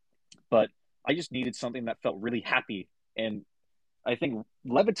 but I just needed something that felt really happy, and I think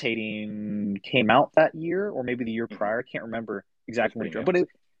Levitating came out that year, or maybe the year Mm-hmm. prior. I can't remember It was exactly when it pretty dropped, new. but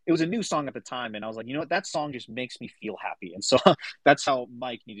it was a new song at the time, and I was like, that song just makes me feel happy, and so that's how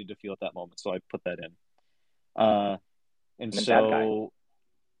Mike needed to feel at that moment. So I put that in. And And then Bad Guy. so,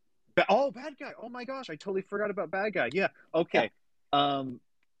 Bad Guy. Oh my gosh, I totally forgot about Bad Guy. Yeah. Yeah. Okay. Um,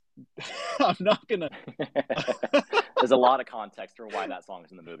 I'm not gonna. There's a lot of context for why that song is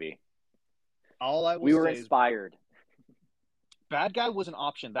in the movie. All I will We were say is inspired. Bad Guy was an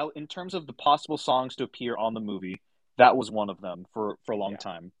option. That in terms of the possible songs to appear on the movie, that was one of them for a long Yeah.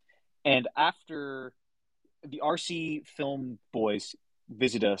 time. And after the RC Film Boys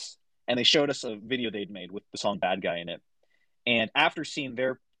visited us, and they showed us a video they'd made with the song Bad Guy in it. And after seeing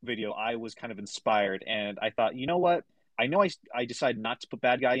their video, I was kind of inspired, and I thought, you know what? I know I decided not to put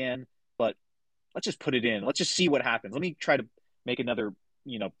Bad Guy in, but let's just put it in. Let's just see what happens. Let me try to make another,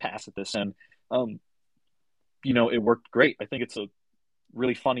 pass at this. And, it worked great. I think it's a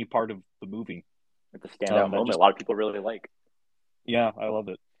really funny part of the movie. It's a standout That moment. just, A lot of people really like. yeah, I love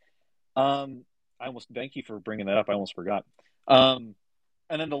it. Thank you for bringing that up. I almost forgot. Um,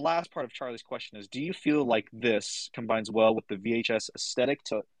 and then the last part of Charlie's question is, do you feel like this combines well with the VHS aesthetic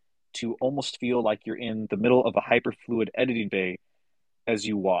to to almost feel like you're in the middle of a hyperfluid editing bay as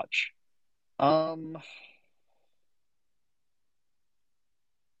you watch? Um,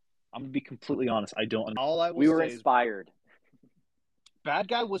 I'm gonna be completely honest. I don't. All I will We were say is inspired. Bad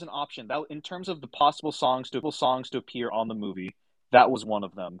Guy was an option. That in terms of the possible songs to appear on the movie, that was one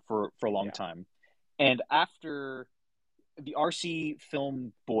of them for a long Yeah. time. And after the RC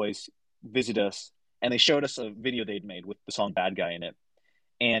Film Boys visited us, and they showed us a video they'd made with the song Bad Guy in it.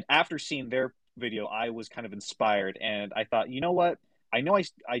 And after seeing their video, I was kind of inspired, and I thought, you know what? I know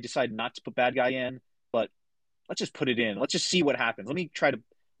I decided not to put Bad Guy in, but let's just put it in. Let's just see what happens. Let me try to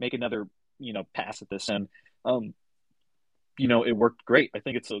make another, pass at this. And, um, it worked great. I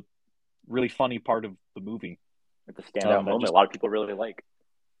think it's a really funny part of the movie. It's a standout That moment. just, A lot of people really like.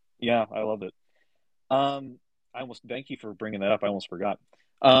 yeah, I love it. I almost thank you for bringing that up. I almost forgot.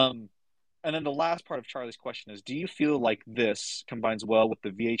 Um, and then the last part of Charlie's question is: do you feel like this combines well with the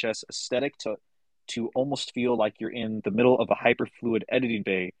VHS aesthetic to almost feel like you're in the middle of a hyperfluid editing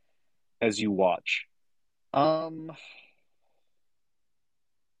bay as you watch? Um,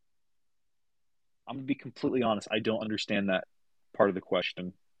 I'm gonna be completely honest. I don't understand that part of the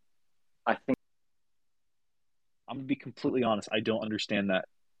question. I think I'm gonna be completely honest. I don't understand that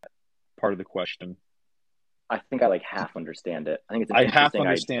part of the question. I think I like half understand it. I think it's an I half interesting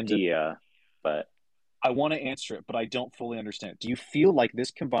understand it. idea, but I want to answer it, but I don't fully understand it. Do you feel like this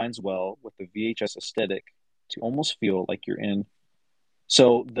combines well with the VHS aesthetic to almost feel like you're in?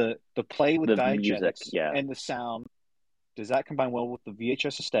 So the play with the music, diegetics yeah. and the sound, does that combine well with the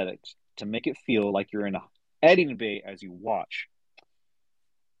VHS aesthetics to make it feel like you're in a editing bay as you watch?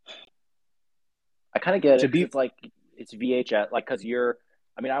 I kind of get To it because be it's like it's VHS, like because you're.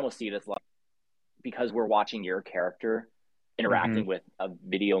 I mean, I almost see it as like because we're watching your character hmm interacting with a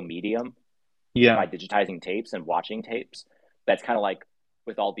video medium yeah. by digitizing tapes and watching tapes. That's kind of like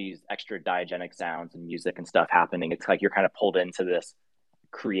with all these extra diegenic sounds and music and stuff happening. It's like you're kind of pulled into this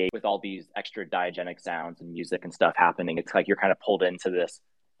create with all these extra diegenic sounds and music and stuff happening. It's like you're kind of pulled into this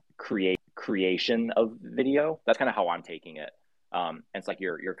creation of video. That's kind of how I'm taking it. And it's like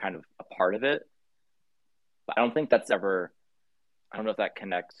you're kind of a part of it. But I don't think that's ever. I don't know if that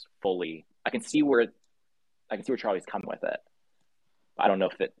connects fully. I can see where Charlie's coming with it. I don't know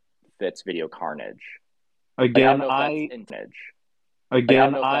if it fits Video Carnage. Like I don't Again, know if that's I intentional. Like I don't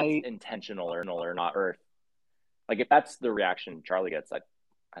again know if that's I intentional or not. Or like if that's the reaction Charlie gets, I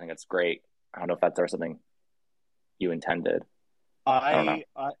think that's great. I don't know if that's or something you intended. I don't know.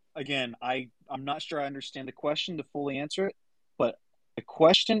 I again I'm not sure I understand the question to fully answer it, but the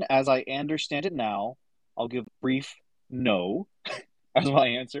question as I understand it now, I'll give a brief no as my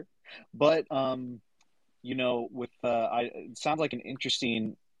answer. But with it sounds like an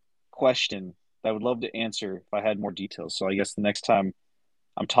interesting question that I would love to answer if I had more details. So I guess the next time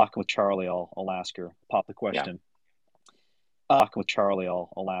I'm talking with Charlie, I'll ask her, pop the Yeah, question. Talking with Charlie,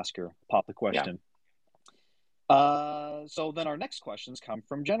 I'll ask her, pop the yeah. question. So then our next questions come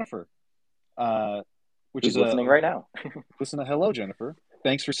from Jennifer, which Who's is listening right now? listen to hello Jennifer.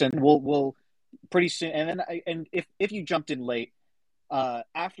 Thanks for sending. We'll pretty soon, and then and if you jumped in late,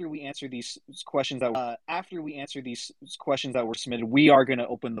 after we answer these questions that were submitted, we are going to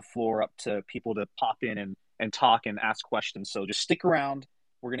open the floor up to people to pop in and talk and ask questions. So just stick around.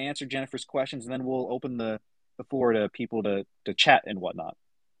 We're going to answer Jennifer's questions, and then we'll open the floor to people to chat and whatnot.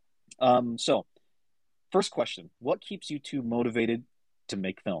 So first question: what keeps you two motivated to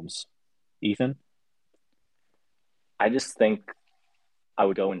make films, Ethan? I just think I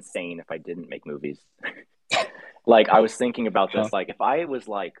would go insane if I didn't make movies. Like I was thinking about Huh? this. Like if I was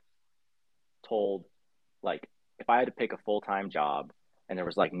like told, like if I had to pick a full time job and there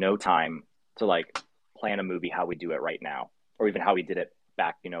was like no time to like plan a movie how we do it right now, or even how we did it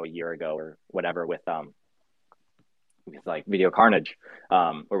back, a year ago or whatever with like Video Carnage,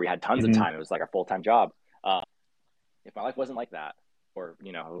 where we had tons of Mm-hmm. time. It was like our full time job. Uh, if my life wasn't like that, or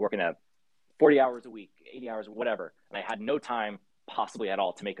I was working at 40 hours a week, 80 hours, whatever, and I had no time possibly at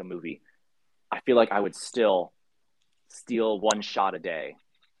all to make a movie, I feel like I would still steal one shot a day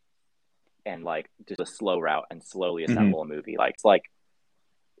and like just a slow route and slowly Mm-hmm. assemble a movie. Like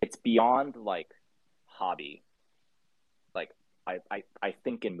it's beyond like hobby. Like I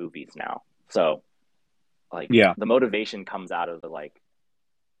think in movies now. So like Yeah. the motivation comes out of the like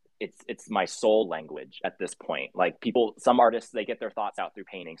it's my soul language at this point. Like some artists they get their thoughts out through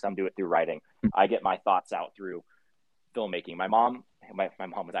painting, some do it through writing. I get my thoughts out through filmmaking. My mom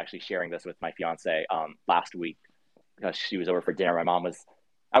was actually sharing this with my fiance last week because she was over for dinner.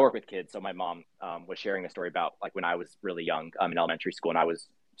 I work with kids, so my mom was sharing a story about like when I was really young in elementary school and I was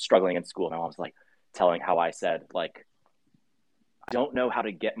struggling in school. My mom was like telling how I said like don't know how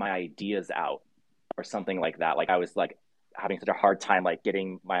to get my ideas out or something like that. Like I was like having such a hard time like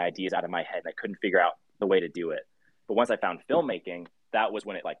getting my ideas out of my head, and I couldn't figure out the way to do it. But once I found filmmaking, that was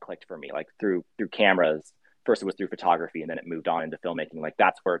when it like clicked for me. Like through cameras. First it was through photography, and then it moved on into filmmaking. Like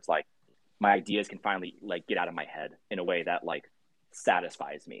that's where it's like my ideas can finally like get out of my head in a way that like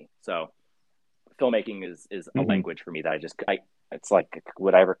satisfies me. So filmmaking is a Mm-hmm. language for me that I it's like,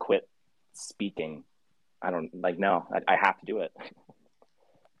 would I ever quit speaking? I don't like, no, I have to do it.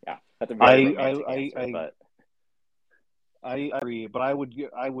 Yeah, that's a very I romantic I answer, I but I agree, but I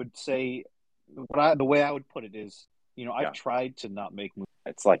would say the way I would put it is, I've yeah, tried to not make movies.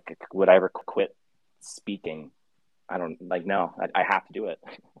 it's like, would I ever quit speaking? I don't like, no, I have to do it.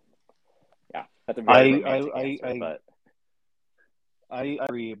 Yeah, that's a very I I romantic I answer, I, but I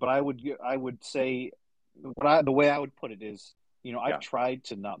agree, but I would say the way I would put it is, I've yeah, tried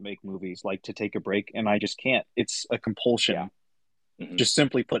to not make movies, like to take a break, and I just can't. It's a yeah, compulsion. hmm Just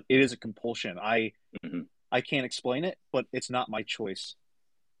simply put, it is a compulsion. hmm I can't explain it, but it's not my choice.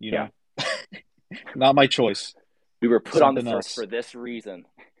 You yeah. know, not my choice. We were put on Something this earth else. for this reason,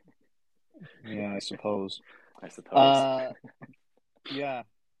 Yeah, I suppose. I suppose. Uh, yeah.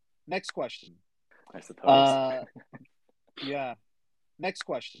 Next question. I suppose. Uh, yeah. Next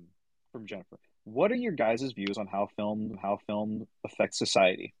question from Jennifer. What are your guys' views on how film affects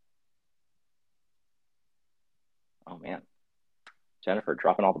society? Oh man, Jennifer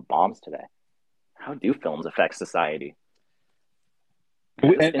dropping all the bombs today. How do films affect society? Yeah,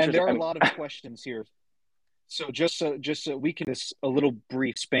 that's And interesting. there are I a mean, lot of questions here. So just so we can this a little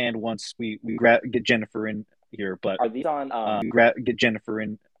brief span once get Jennifer in here, but are these on get Jennifer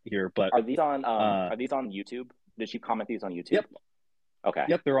in here, but uh, are these on YouTube? Did she comment these on YouTube? yep, Okay.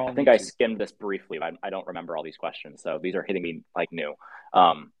 yep, they're all I on think I YouTube. skimmed this briefly, but I don't remember all these questions. So these are hitting me like new.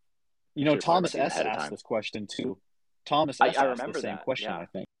 Um, I should have thought about Thomas these S ahead of asked time. this question too. Thomas S I asked the remember same that. question, Yeah. I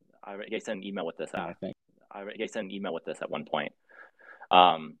think. I sent an email with this. I think. I sent an email with this at one point.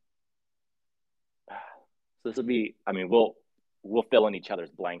 Um, so this will be. I mean, we'll fill in each other's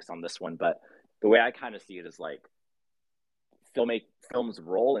blanks on this one, but the way I kind of see it is like film's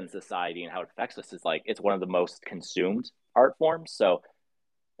role in society and how it affects us is like it's one of the most consumed art forms. So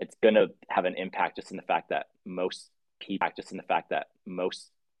it's going to have an impact just in the fact that most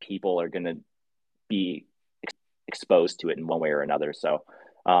people are going to be exposed to it in one way or another. So,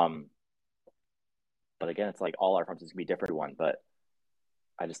 um, but again, it's like all art forms is going to be different to one. But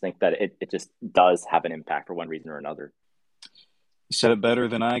I just think that it just does have an impact for one reason or another. You said it better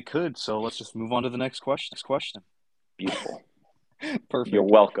than I could, so let's just move on to the next question. Beautiful. You're Perfect.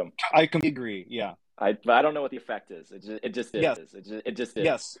 welcome. I completely agree. Yeah. But I don't know what the effect is. It just Yes. is. It just is.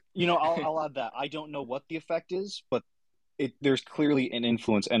 Yes. I'll add that. I don't know what the effect is, but there's clearly an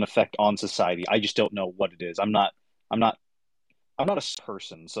influence and effect on society. I just don't know what it is. I'm not I'm not a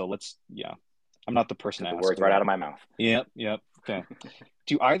person, so yeah. I'm not the person to Took the ask words for right out that. of my mouth. Yep. Okay.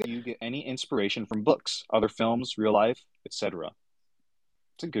 Do either of you get any inspiration from books, other films, real life, etc.?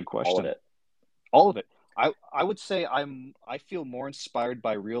 It's a good All of question. it. All of it. I would say I feel more inspired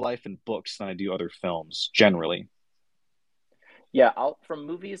by real life and books than I do other films generally. Yeah, from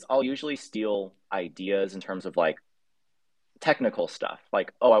movies, I'll usually steal ideas in terms of like technical stuff.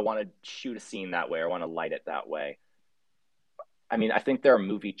 Like, oh, I want to shoot a scene that way, or I want to light it that way. I mean, I think there are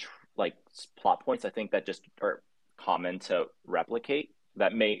like plot points I think that just are common to replicate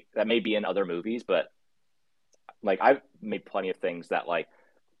that may be in other movies, but like I've made plenty of things that like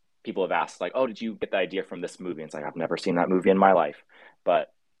people have asked like, "Oh, did you get the idea from this movie?" And it's like I've never seen that movie in my life.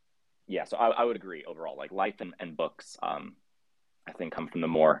 But yeah, so I would agree overall. Like life and books, I think come from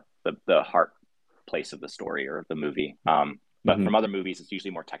the heart place of the story or the movie. But Hmm. from other movies, it's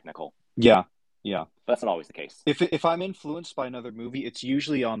usually more technical. Yeah, yeah. But that's not always the case. If I'm influenced by another movie, it's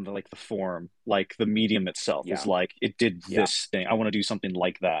usually on the form, like the medium itself is Yeah, like it did yeah, this thing. I want to do something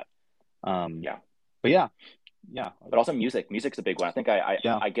like that. Um, yeah. but yeah, But also music. Music's a big one. I think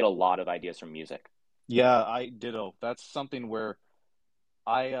yeah, I get a lot of ideas from music. yeah. I ditto. That's something where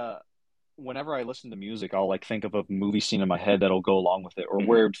I whenever I listen to music, I'll like think of a movie scene in my head that'll go along with it, or Hmm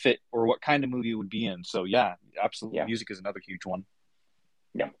where it would fit, or what kind of movie it would be in. So yeah, absolutely, Yeah, music is another huge one.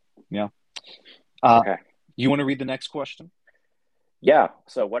 yeah. Yeah. Uh, Okay. you want to read the next question? Yeah.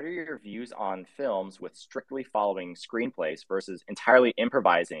 So, what are your views on films with strictly following screenplays versus entirely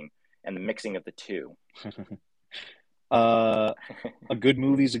improvising and the mixing of the two? A good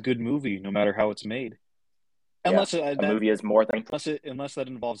movie is a good movie, no matter how it's made, Yeah, unless a movie is more than unless that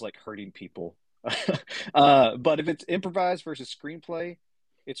involves like hurting people. But if it's improvised versus screenplay,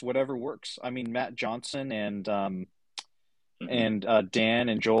 it's whatever works. I mean, Matt Johnson Mhm. and Dan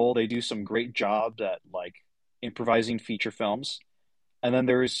and Joel, they do some great jobs at like improvising feature films. And then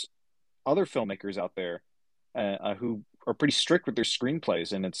there's other filmmakers out there who are pretty strict with their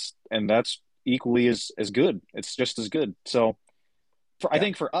screenplays, and that's equally as good. It's just as good. So I Yeah.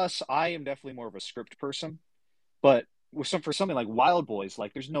 think for us, I am definitely more of a script person, but for something like Wild Boys,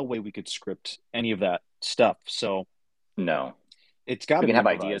 like there's no way we could script any of that stuff. So No, it's got we to can be have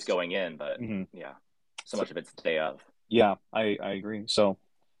ideas improvised. going in, but Hmm. yeah, so So much of it's day of. yeah, I agree. So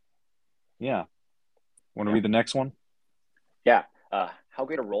yeah, want to Yeah. read the next one? Yeah. How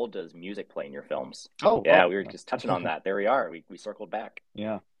great a role does music play in your films? Oh, Yeah, we were just touching on oh, that. There we are. We circled back.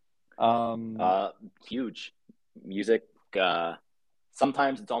 yeah. Um, Huge music. Uh,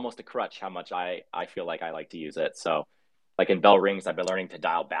 Sometimes it's almost a crutch how much I feel like I like to use it. So, like in Bell Rings, I've been learning to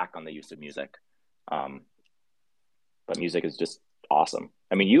dial back on the use of music. Um, but music is just awesome.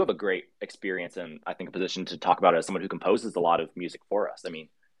 I mean, you have a great experience and I think a position to talk about it as someone who composes a lot of music for us. I mean,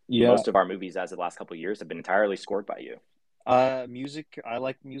 yeah. most of our movies as of the last couple of years have been entirely scored by you. Music. I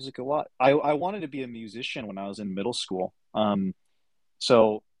like music a lot. I wanted to be a musician when I was in middle school.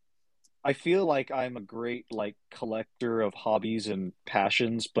 So I feel like I'm a great like collector of hobbies and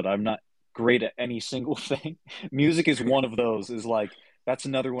passions, but I'm not great at any single thing. Music is one of those. Is like that's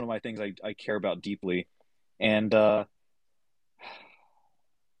another one of my things I care about deeply. And how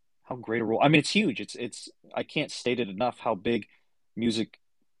great a role. I mean, it's huge. It's I can't state it enough how big music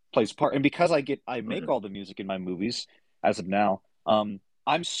plays a part. And because I make Mm-hmm. all the music in my movies as of now,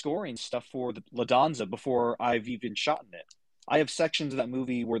 I'm scoring stuff for the La Danza before I've even shot in it. I have sections of that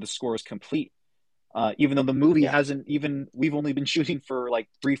movie where the score is complete, even though the movie Yeah. hasn't even we've only been shooting for like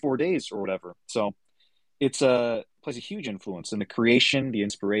 3 4 days or whatever. So it's plays a huge influence in the creation, the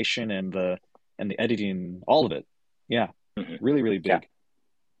inspiration, and the editing, all of it. Yeah, Mm-hmm. really, really Yeah. big.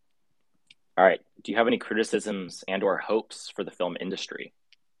 All right. Do you have any criticisms and or hopes for the film industry?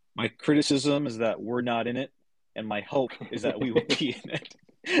 My criticism is that we're not in it, and my hope is that we will be in it.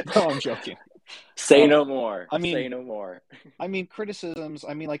 No, I'm joking. Say Uh, no more. I Say mean, no more. criticisms.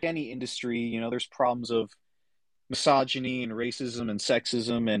 I mean, like any industry, there's problems of misogyny and racism and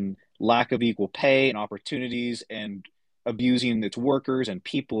sexism and lack of equal pay and opportunities and abusing its workers and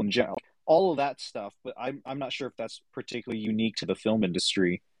people in general. All of that stuff, but I'm not sure if that's particularly unique to the film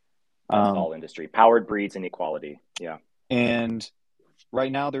industry. That's Um, all industry. Powered breeds inequality. Yeah. and right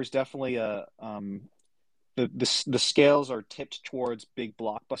now, there's definitely a the scales are tipped towards big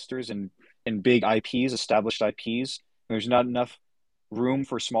blockbusters and big IPs, established IPs. There's not enough room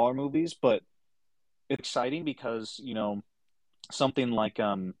for smaller movies, but it's exciting because something like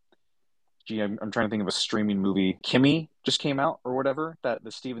I'm trying to think of a streaming movie. Kimmy just came out or whatever, that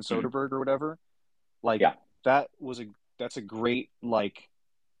the Steven Mhm. Soderbergh or whatever. Like Yeah. that was a that's a great like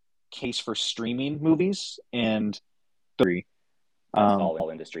case for streaming movies and That's um all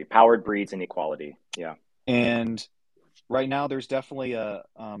industry. Powered breeds inequality. Yeah. and right now there's definitely a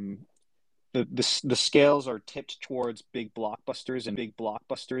the scales are tipped towards big blockbusters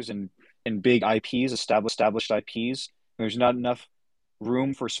and big IPs, established IPs. There's not enough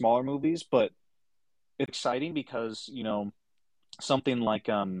room for smaller movies, but it's exciting because something like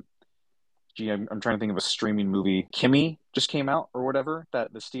I'm trying to think of a streaming movie. Kimmy just came out or whatever,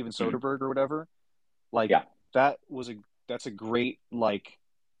 that the Steven Mhm. Soderbergh or whatever. Like Yeah. that was a that's a great like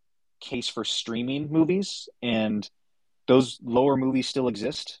case for streaming movies, and those lower movies still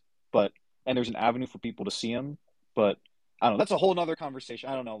exist, but and there's an avenue for people to see them. But I don't know. That's a whole nother conversation.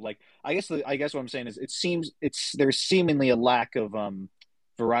 I don't know. Like I guess what I'm saying is it seems it's there's seemingly a lack of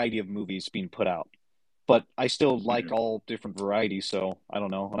variety of movies being put out, but I still like Mhm. all different varieties. So I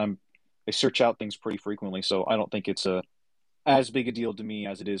don't know, and I search out things pretty frequently. So I don't think it's a as big a deal to me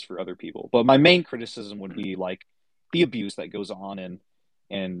as it is for other people. But my main criticism would Mhm. be like the abuse that goes on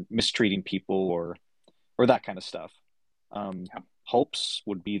and mistreating people or that kind of stuff. Yeah. Hopes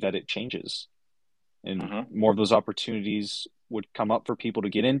would be that it changes and Mhm. more of those opportunities would come up for people to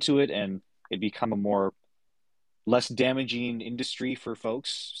get into it and it become a more less damaging industry for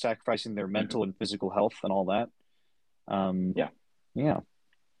folks sacrificing their Mhm. mental and physical health and all that. Um, Yeah. yeah,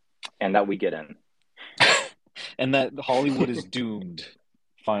 And that we get in. and that Hollywood is doomed.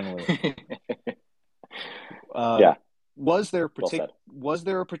 Finally, uh, Yeah. Well said. was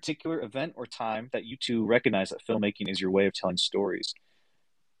there a particular event or time that you two recognize that filmmaking is your way of telling stories?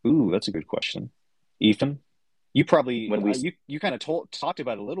 Ooh, that's a good question. Ethan, you probably When we you kind of talked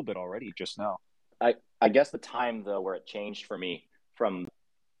about it a little bit already just now. I guess the time though where it changed for me from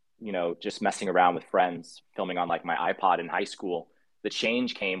just messing around with friends, filming on like my iPod in high school. The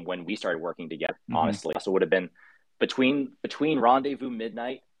change came when we started working together, Hmm. honestly. So it would have been between Rendezvous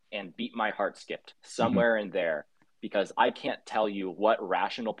Midnight and Beat My Heart Skipped, Hmm. somewhere in there, because I can't tell you what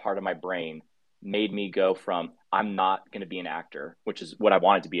rational part of my brain made me go from I'm not going to be an actor, which is what I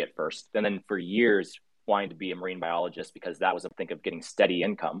wanted to be at first, and then for years wanting to be a marine biologist because that was a think of getting steady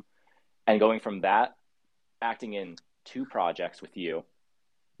income, and going from that acting in two projects with you,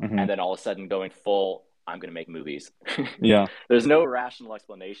 Hmm. and then all of a sudden going full I'm going to make movies. Yeah. There's no rational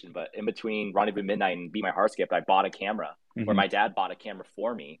explanation, but in between Rendezvous Midnight and Be My Heart Skip, I bought a camera, or Hmm. my dad bought a camera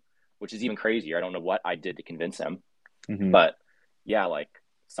for me, which is even crazier. I don't know what I did to convince him, Hmm. but yeah, like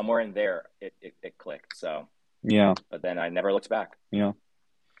somewhere in there, it clicked. So, Yeah. but then I never looked back. Yeah.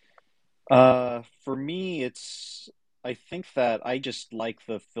 For me, I think that I just like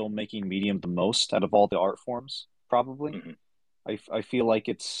the filmmaking medium the most out of all the art forms, probably. Mm-hmm. I feel like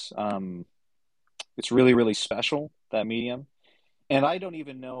it's really, really special, that medium. And I don't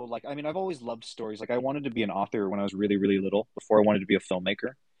even know, like, I mean, I've always loved stories. Like, I wanted to be an author when I was really, really little, before I wanted to be a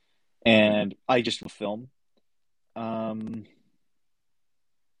filmmaker. Mm-hmm. And I just film. Um,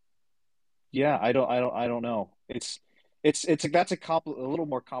 yeah, I don't know. It's like that's a little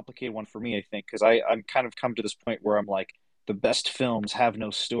more complicated one for me, I think, because I'm kind of come to this point where I'm like, the best films have no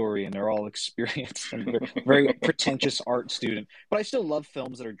story and they're all experienced and very, very pretentious art student. But I still love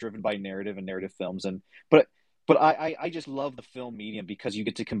films that are driven by narrative and narrative films. But I just love the film medium because you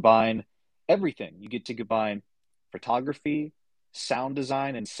get to combine everything. You get to combine photography, sound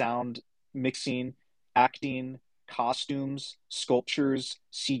design and sound mixing, acting, costumes, sculptures,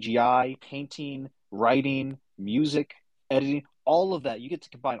 CGI, painting, writing, music, editing, all of that. You get to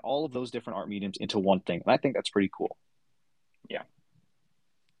combine all of those different art mediums into one thing. And I think that's pretty cool. Yeah,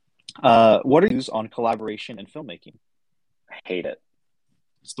 What are your views on collaboration and filmmaking? I hate it.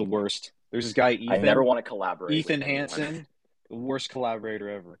 It's the worst. There's this guy, I never Ethan, want to collaborate with Ethan anyone. Hansen, the worst collaborator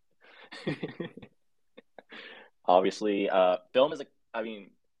ever. Obviously, film is a. I mean,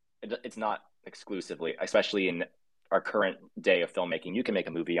 it's not exclusively, especially in our current day of filmmaking. You can make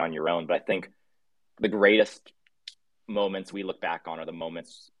a movie on your own, but I think the greatest moments we look back on are the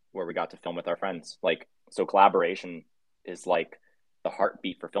moments where we got to film with our friends. Like, so collaboration is like the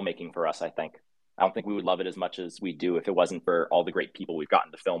heartbeat for filmmaking for us, I think. I don't think we would love it as much as we do if it wasn't for all the great people we've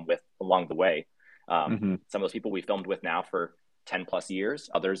gotten to film with along the way. Hmm. Some of those people we filmed with now for 10 plus years,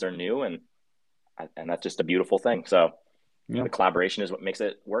 others are new, and that's just a beautiful thing. So Yeah, the collaboration is what makes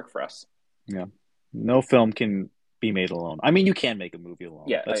it work for us. yeah. No film can be made alone. I mean, you can make a movie alone.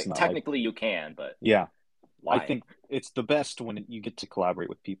 Yeah, That's not like, technically you can, but yeah. I why? think it's the best when you get to collaborate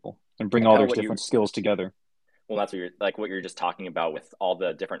with people and bring And all kind their of what you different skills together. well, that's what you're like what you're just talking about with all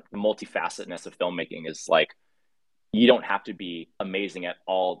the different multifacetedness of filmmaking is like you don't have to be amazing at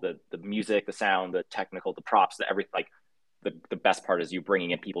all the music, the sound, the technical, the props, the everything. Like the best part is you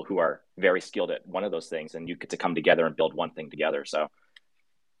bringing in people who are very skilled at one of those things, and you get to come together and build one thing together. So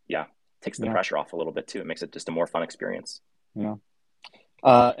yeah, takes the Yeah, pressure off a little bit too. It makes it just a more fun experience. yeah.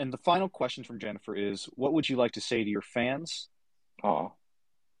 And the final question from Jennifer is, what would you like to say to your fans? Oh,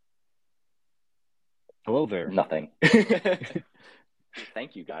 Hello there. nothing.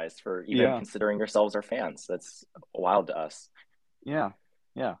 Thank you guys for even Yeah, considering yourselves our fans. That's wild to us. yeah,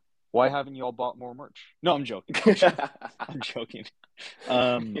 yeah. Why haven't you all bought more merch? No, I'm joking. I'm joking. I'm joking.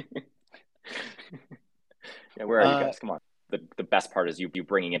 Um, Yeah, where are you uh, guys? Come on. The best part is you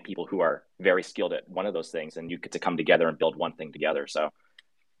bringing in people who are very skilled at one of those things, and you get to come together and build one thing together. So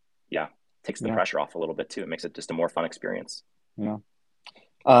yeah, takes the yeah, pressure off a little bit too. It makes it just a more fun experience. yeah.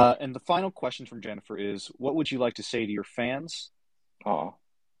 And the final question from Jennifer is, what would you like to say to your fans? Oh,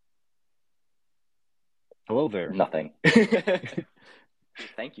 Hello there. nothing.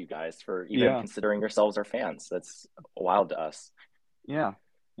 Thank you guys for even Yeah, considering yourselves our fans. That's wild to us. yeah,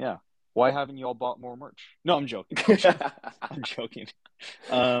 yeah. Why haven't you all bought more merch? No, I'm joking. I'm joking. I'm joking.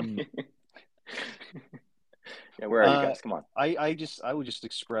 Um, Yeah, where are you uh, guys? Come on. I would just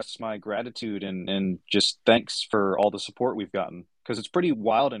express my gratitude and just thanks for all the support we've gotten because it's pretty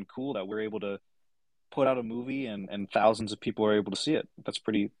wild and cool that we're able to put out a movie and thousands of people are able to see it. That's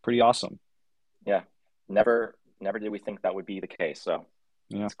pretty awesome. Yeah, never did we think that would be the case. So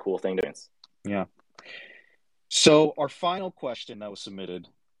Yeah, it's a cool thing to experience. yeah. So our final question that was submitted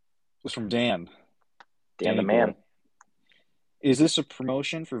was from Dan, Dan the Danny boy. man. Is this a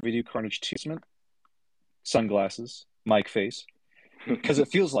promotion for Video Carnage 2? Sunglasses, mic face, because it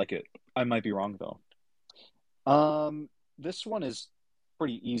feels like it. I might be wrong though. This one is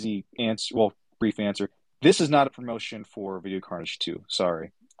pretty easy answer. Well, brief answer. This is not a promotion for Video Carnage 2.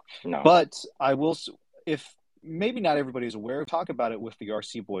 Sorry, No. but I will. If maybe not everybody is aware, talk about it with the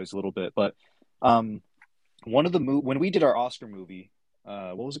RC boys a little bit. But um, one of the when we did our Oscar movie,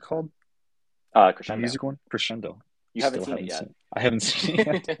 what was it called? The Crescendo. music one, Crescendo. You haven't Still seen it haven't yet. seen. I haven't seen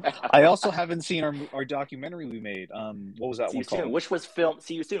it yet. I also haven't seen our documentary we made. What was that See you one soon. called? Which was filmed.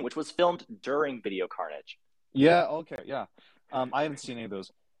 See you soon. Which was filmed during Video Carnage. Yeah. Okay. Yeah. I haven't seen any of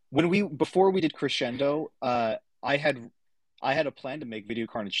those. Before we did Crescendo, I had I had a plan to make Video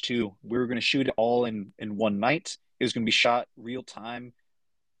Carnage 2. We were going to shoot it all in one night. It was going to be shot real time,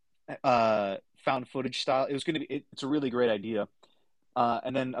 found footage style. It was going to be. It's a really great idea.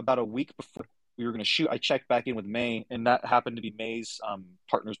 And then about a week before we were going to shoot, I checked back in with May, and that happened to be May's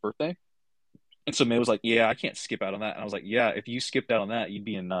partner's birthday. And so May was like, "Yeah, I can't skip out on that." And I was like, "Yeah, if you skipped out on that, you'd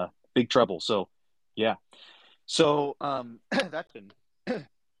be in big trouble." So, yeah. So that's been.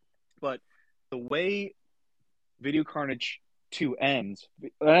 But the way Video Carnage 2 ends,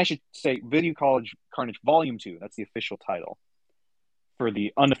 and I should say Video Carnage Volume 2, that's the official title for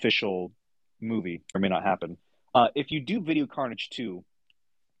the unofficial movie, or may not happen. If you do Video Carnage 2,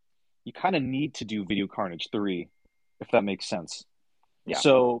 you kind of need to do Video Carnage 3, if that makes sense. Yeah.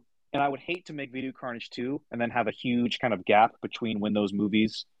 So, and I would hate to make Video Carnage 2 and then have a huge kind of gap between when those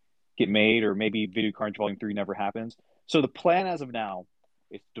movies get made, or maybe Video Carnage Volume 3 never happens. So the plan as of now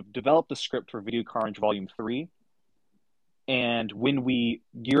is to develop the script for Video Carnage Volume 3. And when we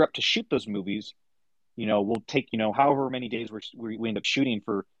gear up to shoot those movies, we'll take, however many days we end up shooting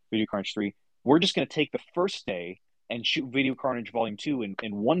for Video Carnage 3. We're just going to take the first day and shoot Video Carnage Volume 2 in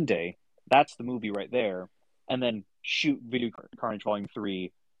one day. That's the movie right there. And then shoot Video Carnage Volume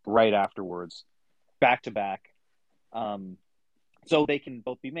 3 right afterwards, back to back. So they can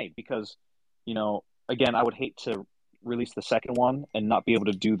both be made because, again, I would hate to release the second one and not be able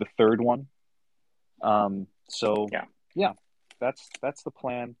to do the third one. So Yeah. yeah, that's the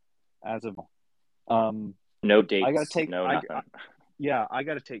plan as of. Um, No dates. I gotta take. No nothing. Yeah, I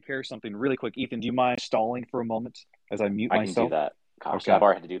gotta take care of something really quick. Ethan, do you mind stalling for a moment as I mute I can do myself? that. Gosh, Okay. I've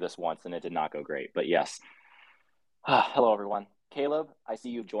already had to do this once and it did not go great. But yes. Hello, everyone. Caleb, I see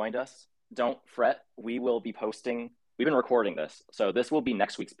you've joined us. Don't fret. We will be posting. We've been recording this, so this will be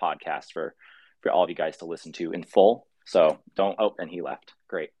next week's podcast for all of you guys to listen to in full. So don't. Oh, and he left.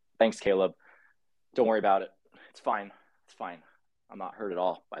 Great. Thanks, Caleb. Don't worry about it. It's fine. It's fine. I'm not hurt at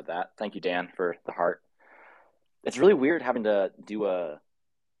all by that. Thank you, Dan, for the heart. It's really weird having to do a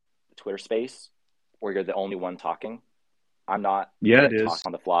Twitter space where you're the only one talking. I'm not Yeah, it like is. talking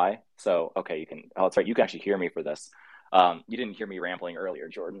on the fly. So okay, you can. Oh, that's right. You can actually hear me for this. You didn't hear me rambling earlier,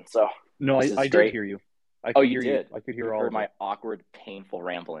 Jordan. So No, this I is did great. hear you. I Oh, could you hear you. did. I could You hear all heard of my it. awkward, painful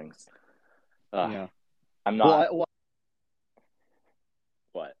ramblings. Yeah. I'm Well, not.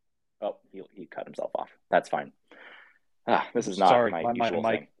 What? Oh, he cut himself off. That's fine. This is not sorry, my usual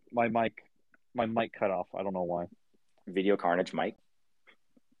thing. my mic cut off. I don't know why. Video Carnage, Mike.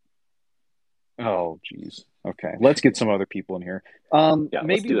 Oh, geez. Okay, let's get some other people in here. Yeah, let's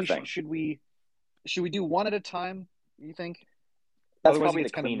Maybe do the we thing. should we do one at a time? You think? That's Otherwise, it probably the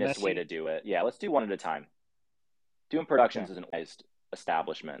gets kind of cleanest way to messy. do it. Yeah, let's do one at a time. Doing Okay. productions is an organized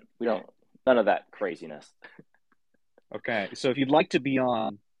establishment. We don't none of that craziness. Okay. So if you'd like to be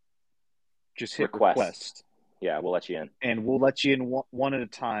on, just hit Request. request, Yeah, we'll let you in. and we'll let you in one at a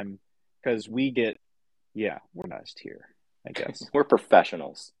time because yeah, we're nice here, I guess. We're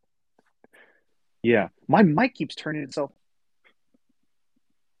professionals. Yeah, my mic keeps turning itself.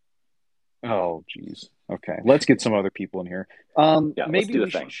 Oh, geez. Okay, let's get some other people in here. Yeah, let's Maybe do the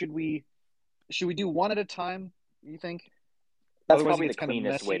we thing. should we do one at a time? You think? That's Otherwise, it probably the gets kind of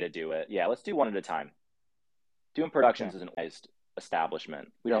cleanest way to messy. do it. Yeah, let's do one at a time. Doing Okay. productions is an organized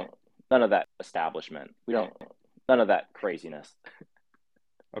establishment. We don't none of that establishment. We don't none of that craziness.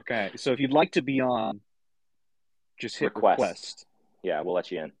 Okay. So if you'd like to be on, just hit Request. request, Yeah, we'll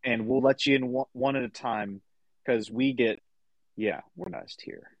let you in. and we'll let you in one at a time because yeah, we're nice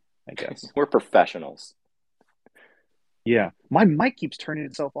here, I guess. We're professionals. Yeah, my mic keeps turning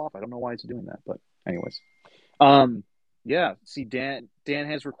itself off. I don't know why it's doing that, but anyways, yeah. See, Dan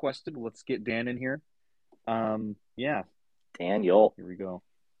has requested. Let's get Dan in here. Yeah. Daniel. Here we go.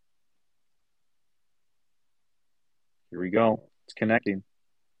 Here we go. It's connecting.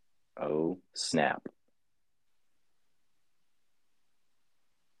 Oh, snap.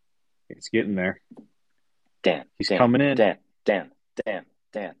 It's getting there. Dan. He's Dan, coming in. Dan. Dan. Dan.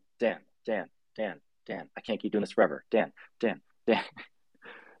 Dan. Dan. Dan. Dan. Dan. I can't keep doing this forever. Dan. Dan. Dan.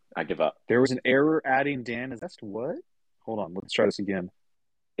 I give up. There was an error adding Dan. Is that what? Hold on. Let's try this again.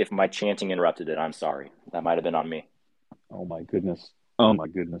 If my chanting interrupted it, I'm sorry. That might have been on me. Oh my goodness. Oh my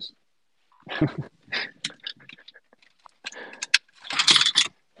goodness.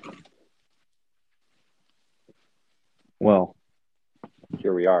 Well.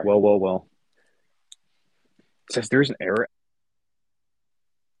 Here we are. Well. It says there's an error.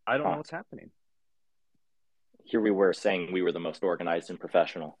 I don't know what's happening. here we were saying we were the most organized and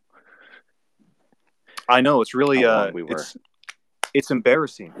professional. I know, it's really How wrong we were. It's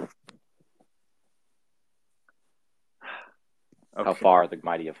embarrassing. How far the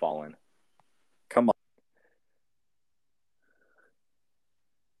mighty have fallen. Come on.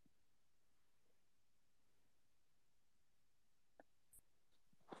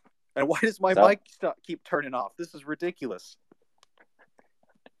 And why does my mic keep turning off? This is ridiculous.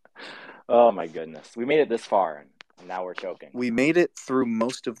 Oh my goodness. We made it this far, and now we're choking. We made it through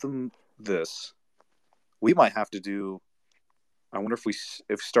most of them. We might have to do... I wonder if we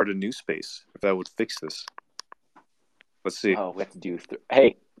start a new space, if that would fix this. Let's see. Oh, we have to do...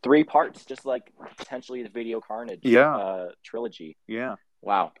 3 parts, just like potentially the Video Carnage trilogy. Yeah.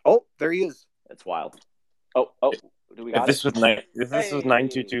 Wow. Oh, there he is. That's wild. Oh, do we got if this was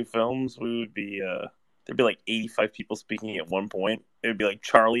 922 Films, we would be there'd be like 85 people speaking at one point. It would be like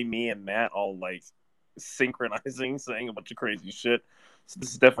Charlie, me, and Matt all like synchronizing, saying a bunch of crazy shit. So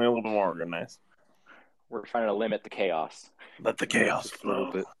this is definitely a little bit more organized. We're trying to limit the chaos. Let the chaos flow. A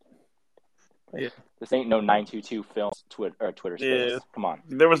little bit. Yeah. This ain't no 922 Films Twitter space. Yeah. Come on.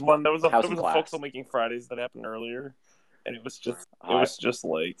 There was a Folks Making Fridays that happened earlier, and it was just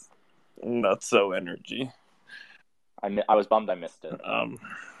like nutso energy. I was bummed I missed it.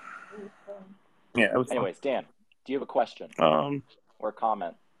 Yeah. Anyways, Dan, do you have a question? Or a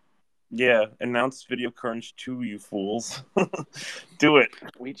comment? Yeah, announce Video Carnage 2, you fools. Do it.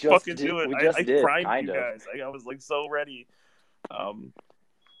 We just fucking do it. I did, primed you guys. I was like so ready.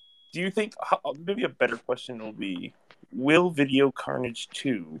 Do you think, maybe a better question will be, will Video Carnage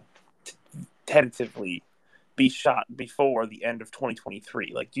 2 tentatively be shot before the end of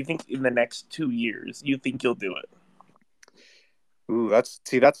 2023? Like, do you think in the next 2 years, you think you'll do it? Ooh, that's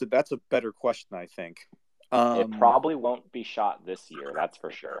a better question, I think. It probably won't be shot this year, that's for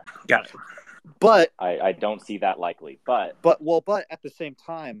sure. Got it. But I don't see that likely. But at the same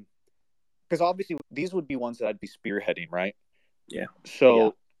time, because obviously these would be ones that I'd be spearheading, right? Yeah.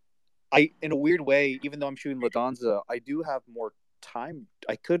 So in a weird way, even though I'm shooting La Danza, I do have more time.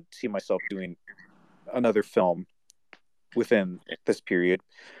 I could see myself doing another film within this period.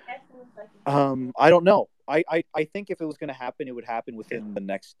 I don't know. I think if it was going to happen, it would happen within the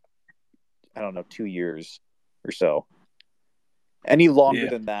next, I don't know, 2 years or so. Any longer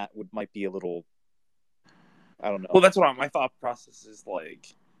than that might be a little, I don't know. Well, that's what my thought process is.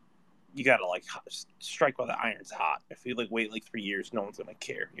 Like, you gotta like strike while the iron's hot. If you like wait like 3 years, no one's gonna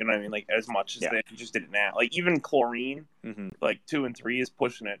care. You know what I mean? Like as much as they just did it now. Like even Chlorine, like 2 and 3 is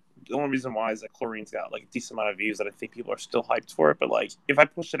pushing it. The only reason why is that Chlorine's got like a decent amount of views that I think people are still hyped for it. But like if I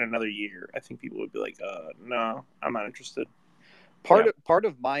pushed it another year, I think people would be like, no, I'm not interested. Part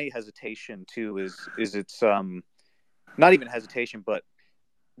of my hesitation too is it's not even hesitation, but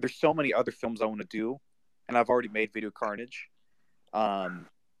there's so many other films I want to do, and I've already made Video Carnage.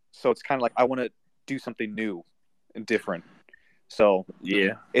 So it's kind of like I want to do something new and different. So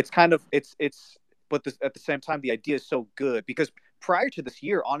it's kind of but at the same time, the idea is so good because prior to this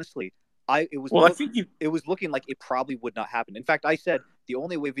year, honestly, it was looking like it probably would not happen. In fact, I said the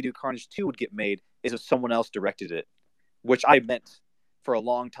only way Video Carnage 2 would get made is if someone else directed it, which I meant for a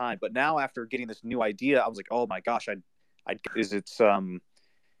long time. But now after getting this new idea, I was like, oh my gosh, it's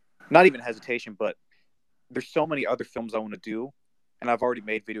not even hesitation, but there's so many other films I want to do, and I've already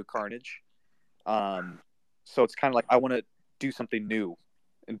made Video Carnage. So it's kind of like I want to do something new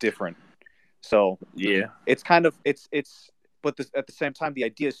and different. So it's kind of but at the same time, the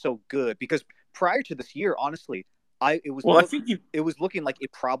idea is so good because prior to this year, honestly, it was looking like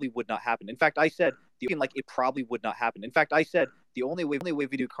it probably would not happen. In fact, I said the only way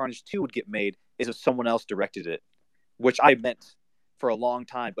Video Carnage 2 would get made is if someone else directed it, which I meant for a long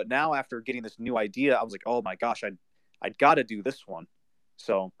time. But now after getting this new idea, I was like, oh my gosh, I'd got to do this one.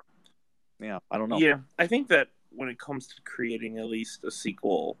 So yeah, I don't know. Yeah, I think that when it comes to creating at least a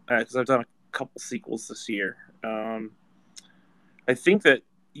sequel, because I've done a couple sequels this year, I think that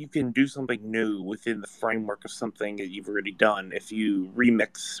you can do something new within the framework of something that you've already done if you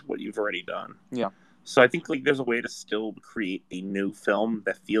remix what you've already done. Yeah. So I think like there's a way to still create a new film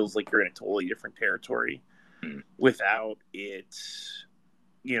that feels like you're in a totally different territory without it,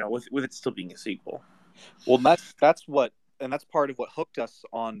 with it still being a sequel. Well, that's part of what hooked us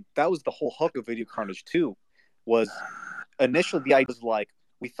on. That was the whole hook of Video Carnage 2. Was initially the idea was like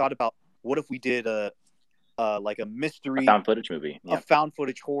we thought about what if we did a mystery, found footage movie, a found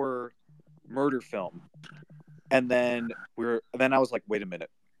footage horror murder film, and then I was like, wait a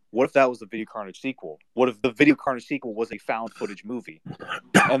minute, what if that was the Video Carnage sequel? What if the Video Carnage sequel was a found footage movie?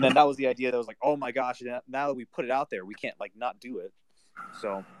 And then that was the idea that was like, oh my gosh, now that we put it out there, we can't like not do it.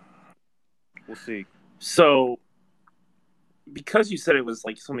 So we'll see. So, because you said it was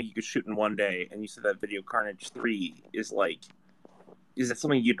like something you could shoot in one day, and you said that Video Carnage 3 is like, is that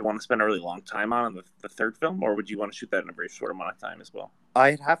something you'd want to spend a really long time on in the third film, or would you want to shoot that in a very short amount of time as well?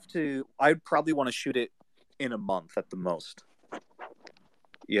 I'd probably want to shoot it in a month at the most.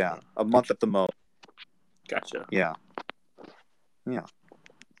 Yeah, a month at the most. Gotcha. Yeah.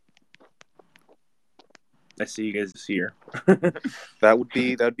 I see you guys here.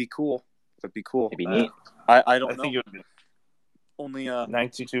 That'd be cool. That'd be cool. It'd be neat. I don't I know. think it would be. Only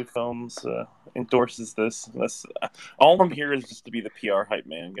 92 Films endorses this. All I'm here is just to be the PR hype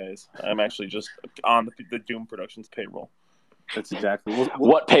man, guys. I'm actually just on the Doom Productions payroll. that's exactly.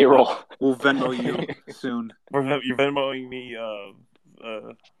 What payroll? We'll Venmo you soon. You're Venmoing me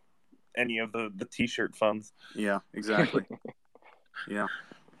any of the T-shirt funds. Yeah, exactly. Yeah.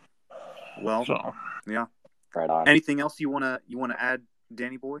 Well, So, yeah. Right on. Anything else you wanna add,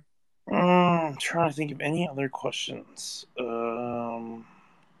 Danny boy? I'm trying to think of any other questions. For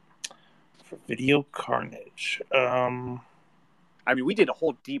Video Carnage. I mean, we did a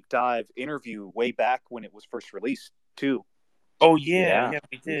whole deep dive interview way back when it was first released, too. Oh yeah, we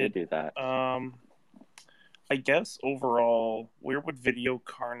We did. did do that. I guess overall, where would Video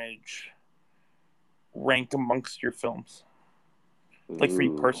Carnage rank amongst your films? Like for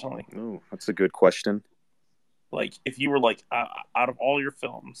you personally, Ooh, that's a good question. like if you were like out of all your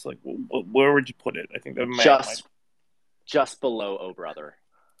films, like where would you put it? I think that Just below Oh Brother.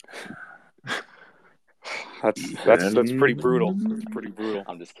 That's pretty brutal. That's pretty brutal.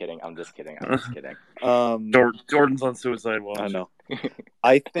 I'm just kidding. Jordan's on suicide watch. I know.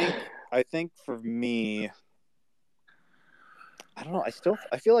 I think for me, I don't know.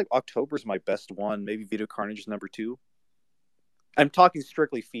 I feel like October's my best one. Maybe Video Carnage is number 2. I'm talking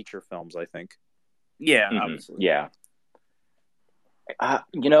strictly feature films, I think. Yeah, obviously. Yeah.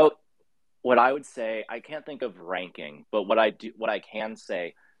 What I would say, I can't think of ranking, but what I can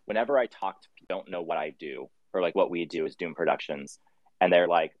say, whenever I talk to people who don't know what I do, or like what we do as Doom Productions, and they're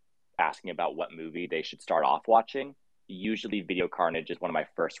like asking about what movie they should start off watching, usually Video Carnage is one of my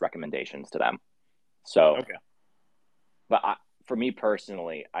first recommendations to them. So, okay. But for me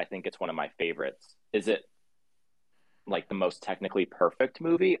personally, I think it's one of my favorites. Is it like the most technically perfect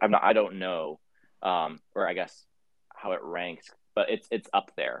movie? I don't know, or I guess how it ranks, but it's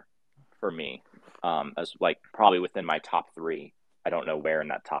up there for me, as like probably within my top 3. I don't know where in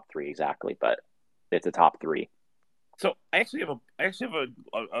that top 3 exactly, but it's a top 3. So I actually have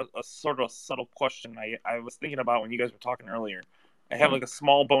a sort of a subtle question. I was thinking about when you guys were talking earlier. I have like a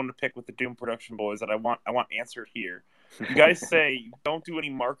small bone to pick with the Doom Production boys that I want answered here. You guys say don't do any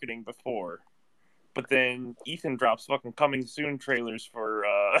marketing before, but then Ethan drops fucking coming soon trailers for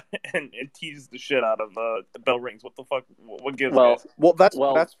and teases the shit out of the bell rings. What the fuck? What gives? Well,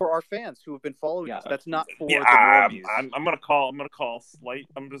 that's for our fans who have been following us. That's not for the normies. I'm gonna call slight.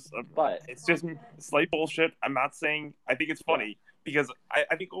 But it's just slight bullshit. I'm not saying I think it's funny because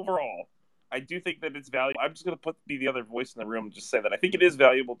I think overall I do think that it's valuable. I'm just gonna be the other voice in the room and just say that I think it is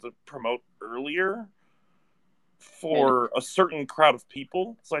valuable to promote earlier for a certain crowd of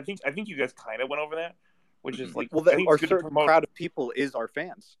people. So I think you guys kind of went over that, which is like, well, our certain crowd of people is our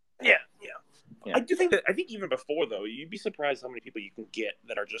fans. Yeah. I do think that. I think even before though, you'd be surprised how many people you can get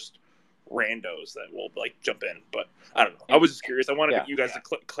that are just randos that will like jump in. But I don't know. I was just curious. I wanted you guys to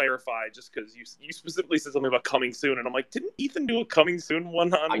clarify, just because you specifically said something about coming soon, and I'm like, didn't Ethan do a coming soon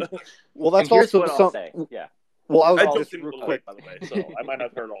one on? Well, that's also something. Yeah. Well, I jumped in real quick, by the way, so I might not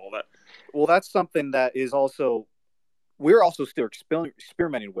have heard all of that. Well, that's something that is also we're also still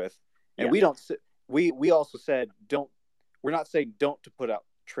experimenting with, and we don't. We also said don't. We're not saying don't to put out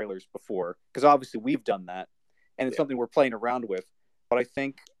trailers before, because obviously we've done that, and it's something we're playing around with. But I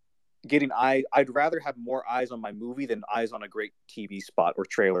think I'd rather have more eyes on my movie than eyes on a great TV spot or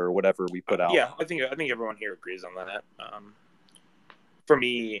trailer or whatever we put out. Yeah, I think everyone here agrees on that. For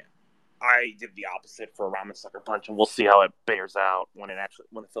me, I did the opposite for Ramen Sucker Punch, and we'll see how it bears out when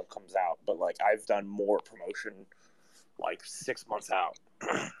the film comes out. But like, I've done more promotion like 6 months out,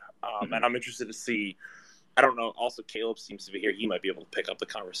 and I'm interested to see. I don't know. Also, Caleb seems to be here. He might be able to pick up the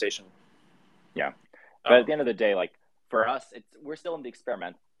conversation. Yeah, but at the end of the day, like for us, we're still in the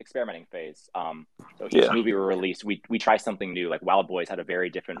experimenting phase. So each movie we release, we try something new. Like Wild Boys had a very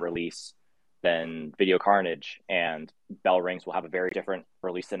different release than Video Carnage, and Bell Rings will have a very different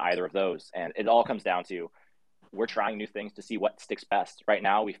release than either of those. And it all comes down to we're trying new things to see what sticks best. Right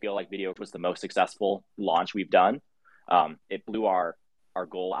now, we feel like Video was the most successful launch we've done. It blew our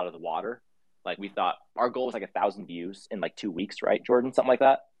goal out of the water. Like we thought our goal was like 1,000 views in like 2 weeks, right, Jordan? Something like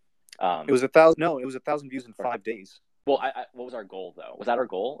that. It was 1,000. No, it was 1,000 views in 5 days. Well, what was our goal though? Was that our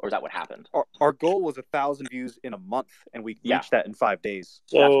goal, or was that what happened? Our goal was 1,000 views in a month, and we Yeah. reached that in 5 days.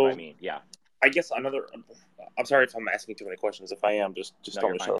 So that's what I mean. Yeah. I guess another. I'm sorry if I'm asking too many questions. If I am, just No, tell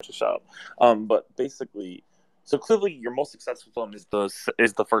you're me fine. to shut up. But basically, so clearly your most successful film is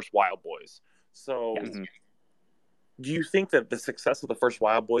the first Wild Boys. So, Yes. do you think that the success of the first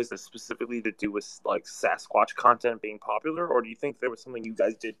Wild Boys has specifically to do with like Sasquatch content being popular, or do you think there was something you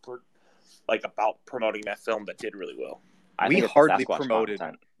guys did about promoting that film that did really well? We hardly promoted.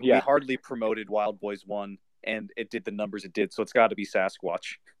 Yeah. We hardly promoted Wild Boys 1, and it did the numbers it did, so it's got to be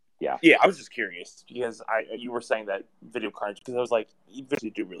Sasquatch. Yeah. Yeah, I was just curious because you were saying that Video Carnage, because I was like, you really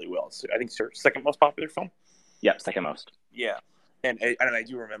do really well. So I think it's your second most popular film. Yep, second most. Yeah, and I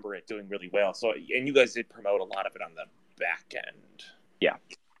do remember it doing really well. So, and you guys did promote a lot of it on the back end. Yeah.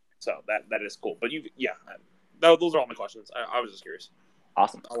 So that is cool. But those are all my questions. I was just curious.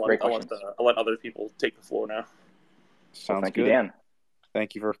 Awesome. Great questions. I'll let other people take the floor now. Sounds thank good. you, Dan.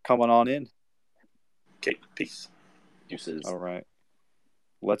 Thank you for coming on in. Okay, peace. Deuces. All right.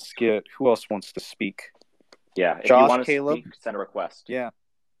 Let's get, who else wants to speak? Yeah, if Josh, you want to Caleb? speak, send a request. Yeah.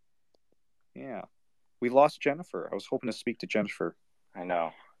 We lost Jennifer. I was hoping to speak to Jennifer. I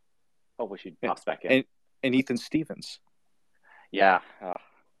know. Hopefully she pops back in. And Ethan Stevens. Yeah.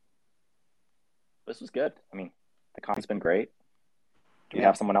 This was good. I mean, the con's been great. Do we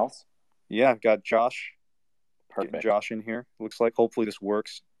have someone else? Yeah, I've got Josh. Perfect. Getting Josh in here. Looks like hopefully this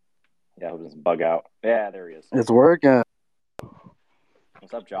works. Yeah, hope it doesn't bug out. Yeah, there he is. It's working.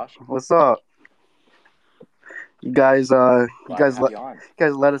 What's up, Josh? What's up? You guys let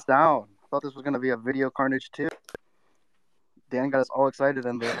us down. Thought this was gonna be a Video Carnage too. Dan got us all excited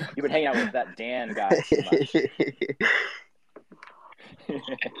in there. You've been hanging out with that Dan guy too much.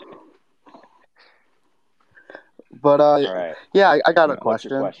 But all right. yeah, I got a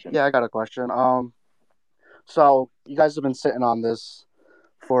question. Question. Yeah, I got a question. So you guys have been sitting on this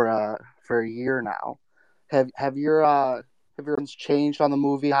for a year now. Have your opinions changed on the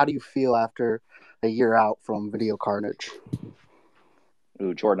movie? How do you feel after a year out from Video Carnage?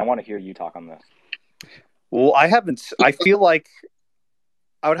 Ooh, Jordan, I want to hear you talk on this. Well, I feel like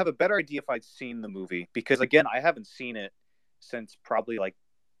I would have a better idea if I'd seen the movie, because again, I haven't seen it since probably like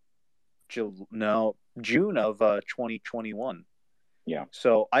June of 2021. Yeah.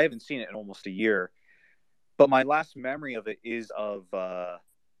 So I haven't seen it in almost a year. But my last memory of it is of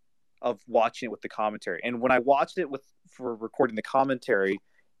watching it with the commentary. And when I watched it for recording the commentary,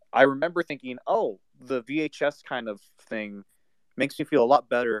 I remember thinking, oh, the VHS kind of thing makes me feel a lot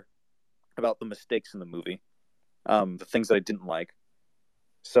better about the mistakes in the movie, the things that I didn't like.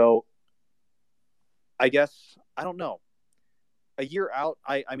 So I guess, I don't know. A year out,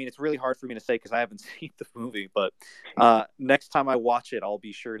 I mean, it's really hard for me to say because I haven't seen the movie, but next time I watch it, I'll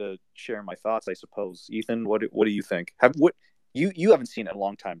be sure to share my thoughts, I suppose. Ethan, what do you think? You haven't seen it in a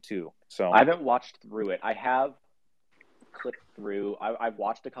long time too, so I haven't watched through it. I have clicked through. I've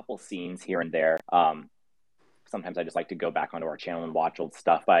watched a couple scenes here and there. Sometimes I just like to go back onto our channel and watch old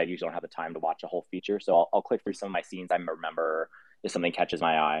stuff, but I usually don't have the time to watch a whole feature, so I'll click through some of my scenes I remember if something catches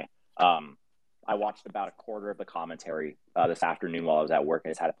my eye. I watched about a quarter of the commentary this afternoon while I was at work. I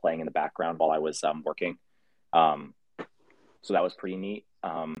just had it playing in the background while I was working. So that was pretty neat.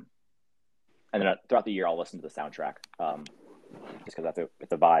 And then throughout the year, I'll listen to the soundtrack just because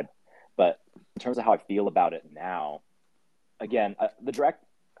it's a vibe. But in terms of how I feel about it now, again,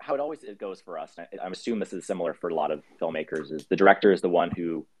 how it always goes for us, and I assume this is similar for a lot of filmmakers, is the director is the one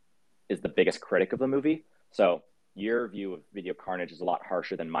who is the biggest critic of the movie. So your view of Video Carnage is a lot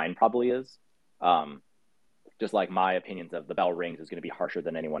harsher than mine probably is. Just like my opinions of The Bell Rings is going to be harsher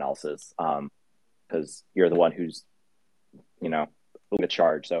than anyone else's, because you're the one who's, leading the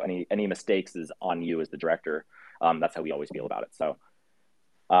charge. So any mistakes is on you as the director. That's how we always feel about it. So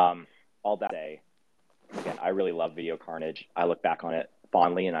all that to say, again, I really love Video Carnage. I look back on it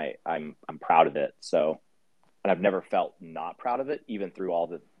fondly, and I'm proud of it. So, and I've never felt not proud of it, even through all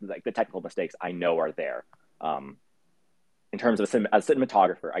the technical mistakes I know are there. In terms of a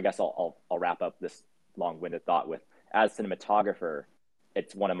cinematographer, I guess I'll wrap up this long-winded thought with, as cinematographer,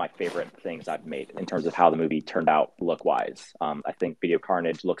 it's one of my favorite things I've made in terms of how the movie turned out look-wise. I think Video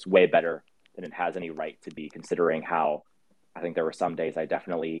Carnage looks way better than it has any right to be, considering how I think there were some days I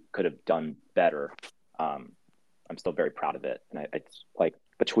definitely could have done better. I'm still very proud of it. And it's like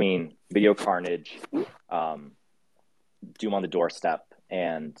between Video Carnage, Doom on the Doorstep,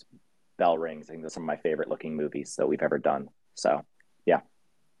 and Bell Rings, I think those are some of my favorite looking movies that we've ever done. So, yeah.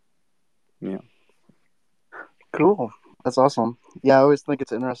 Cool. That's awesome. Yeah, I always think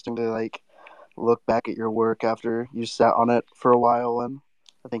it's interesting to look back at your work after you sat on it for a while, and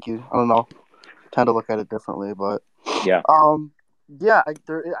I think I don't know, tend to look at it differently. But Yeah. Yeah,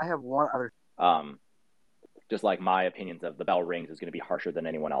 I have one other. Just like my opinions of the bell rings is going to be harsher than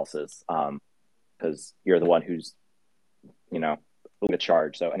anyone else's, because you're the one who's, leading the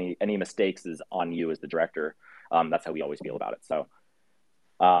charge. So any mistakes is on you as the director. That's how we always feel about it. So,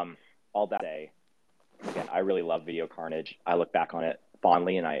 all that to say, again, I really love Video Carnage. I look back on it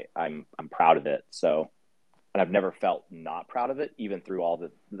fondly, and I'm proud of it. So, and I've never felt not proud of it, even through all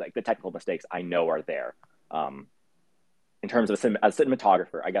the technical mistakes I know are there. In terms of a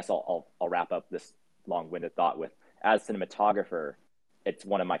cinematographer, I guess I'll wrap up this long-winded thought with, as cinematographer, it's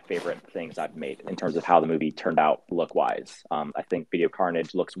one of my favorite things I've made in terms of how the movie turned out look-wise. I think Video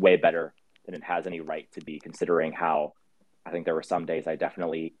Carnage looks way better than it has any right to be, considering how I think there were some days I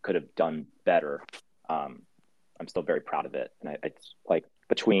definitely could have done better. I'm still very proud of it. And it's like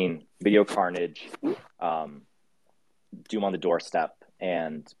between Video Carnage, Doom on the Doorstep,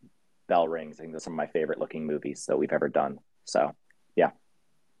 and Bell Rings, I think those are some of my favorite looking movies that we've ever done. So, yeah.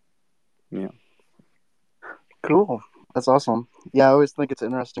 Yeah. Cool. That's awesome. Yeah, I always think it's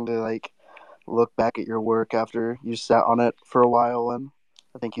interesting to like look back at your work after you sat on it for a while, and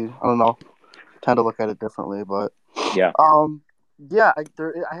I think I don't know, tend to look at it differently. But yeah, yeah,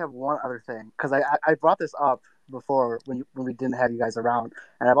 I have one other thing because I brought this up before when we didn't have you guys around,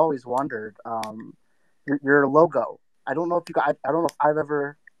 and I've always wondered your logo. I don't know if I don't know if I've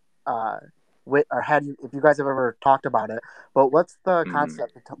ever or had you if you guys have ever talked about it, but what's the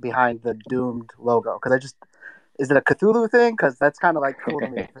concept behind the Doomed logo? Because is it a Cthulhu thing? Because that's kind of like cool to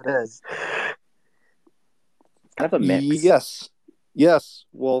me if it is. It's kind of a mix. Yes.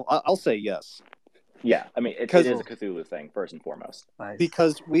 Well, I'll say yes. Yeah, I mean, it is a Cthulhu thing first and foremost. Nice.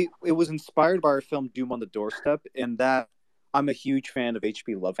 Because it was inspired by our film Doom on the Doorstep, and that I'm a huge fan of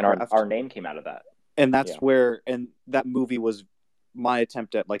H.P. Lovecraft. And our name came out of that. And that's and that movie was my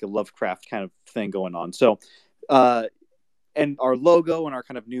attempt at like a Lovecraft kind of thing going on. So, and our logo and our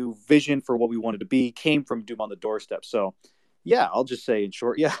kind of new vision for what we wanted to be came from Doom on the Doorstep. So, yeah, I'll just say in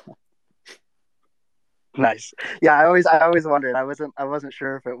short, yeah. Nice. Yeah, I always wondered. I wasn't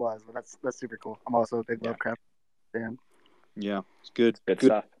sure if it was, but that's super cool. I'm also a big Lovecraft fan. Yeah, it's good. Good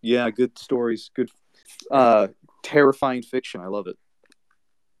stuff. Yeah, good stories. Good, terrifying fiction. I love it.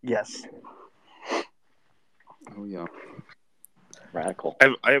 Yes. Oh yeah. Radical.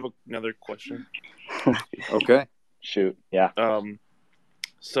 I have another question. Okay. Shoot. Yeah.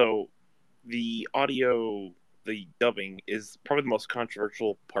 So the audio, the dubbing is probably the most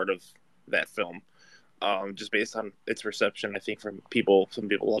controversial part of that film. Just based on its reception, I think from people, some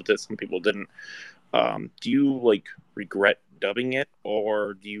people loved it, some people didn't. Do you like regret dubbing it,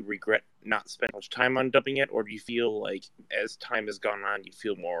 or do you regret not spending much time on dubbing it, or do you feel like as time has gone on, you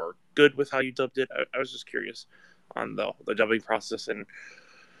feel more good with how you dubbed it? I was just curious on the dubbing process and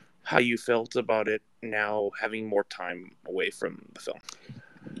how you felt about it now, having more time away from the film.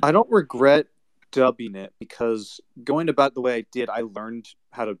 I don't regret dubbing it because going about the way I did, I learned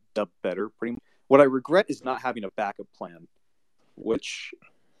how to dub better. Pretty much. What I regret is not having a backup plan, which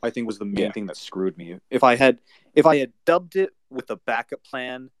I think was the main thing that screwed me. If I had dubbed it with a backup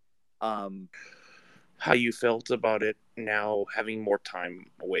plan, how you felt about it now, having more time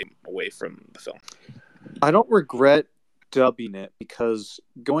away from the film. I don't regret dubbing it because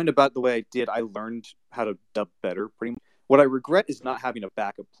going about the way I did, I learned how to dub better. Pretty much. What I regret is not having a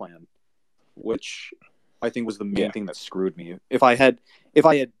backup plan, which I think was the main thing that screwed me. If I had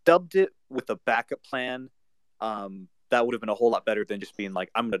dubbed it with a backup plan, that would have been a whole lot better than just being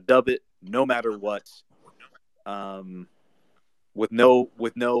like, I'm going to dub it no matter what, with no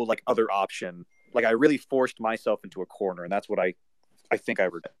like other option. Like I really forced myself into a corner, and that's what I think I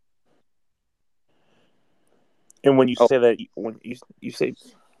regret. And when you say that, when you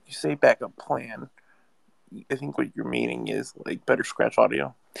say backup plan, I think what you're meaning is like better scratch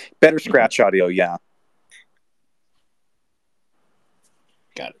audio. Better scratch audio, yeah.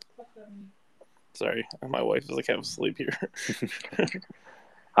 Got it. Sorry, my wife is like half asleep here.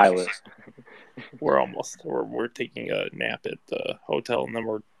 Hi, Liz. We're taking a nap at the hotel, and then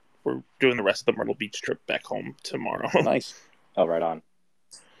we're doing the rest of the Myrtle Beach trip back home tomorrow. Nice. Oh, right on.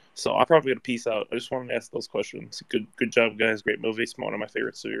 So I'm probably gonna peace out. I just wanted to ask those questions. Good job, guys. Great movie. It's one of my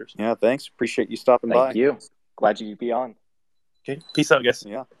favorites of yours. Yeah, thanks. Appreciate you stopping by. Thank you. Glad you could be on. Okay, peace out, guys.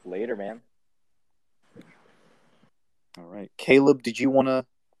 Yeah. Later, man. All right, Caleb, did you want to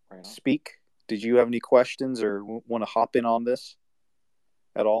speak? Did you have any questions or want to hop in on this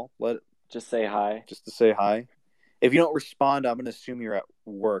at all? Just say hi. Just to say hi. If you don't respond, I'm going to assume you're at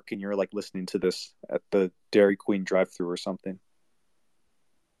work and you're like listening to this at the Dairy Queen drive-thru or something.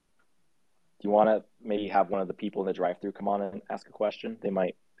 Do you want to maybe have one of the people in the drive-thru come on and ask a question? They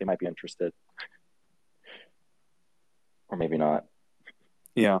might be interested. Or maybe not.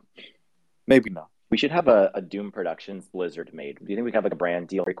 Yeah, maybe not. We should have a Doom Productions Blizzard made. Do you think we could have like a brand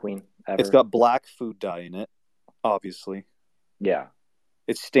deal for Queen ever? It's got black food dye in it, obviously. Yeah.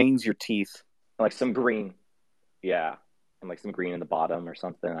 It stains your teeth. Like some green. Yeah. And like some green in the bottom or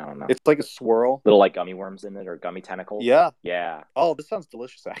something. I don't know. It's like a swirl. Little like gummy worms in it or gummy tentacles. Yeah. Yeah. Oh, this sounds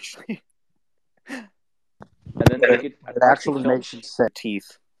delicious, actually. And then it actually makes you sick.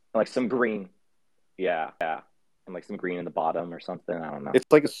 Teeth. Like some green. Yeah. Yeah. And like some green in the bottom or something. I don't know. It's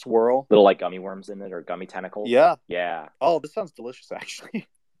like a swirl. Little like gummy worms in it or gummy tentacles. Yeah. Yeah. Oh, this sounds delicious, actually.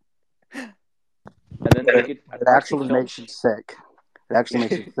 And then it actually makes you sick. It actually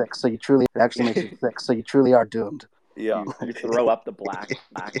makes you sick. So you truly are doomed. Yeah. You throw up the black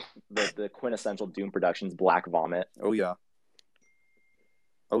the quintessential Doom Productions black vomit. Oh yeah.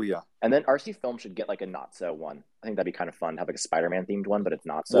 Oh yeah. And then RC Film should get like a not so one. I think that'd be kind of fun to have like a Spider-Man themed one, but it's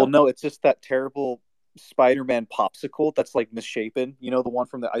not so. Well, no, it's just that terrible Spider-Man popsicle that's like misshapen. You know, the one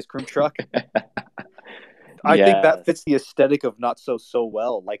from the ice cream truck. I think that fits the aesthetic of not so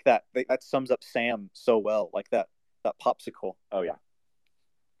well. Like that sums up Sam so well. Like that popsicle. Oh yeah.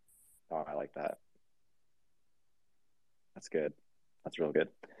 Oh, I like that. That's good. That's real good.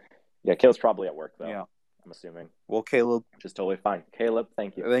 Yeah, Caleb's probably at work though. Yeah. I'm assuming. Well, Caleb, which is totally fine. Caleb,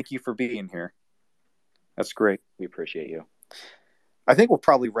 thank you. Thank you for being here. That's great. We appreciate you. I think we'll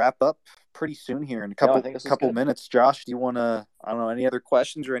probably wrap up pretty soon here in a couple minutes. Josh, do you want to, I don't know, any other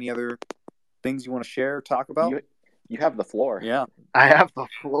questions or any other things you want to share or talk about? You have the floor. Yeah. I have the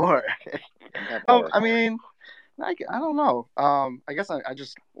floor. I mean, I don't know. I guess I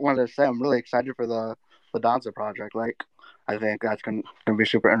just wanted to say I'm really excited for the Danza project. Like, I think that's gonna be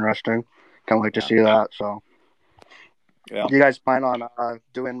super interesting. Can't wait to see that. So, do you guys plan on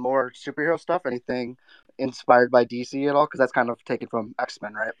doing more superhero stuff? Anything inspired by DC at all? Because that's kind of taken from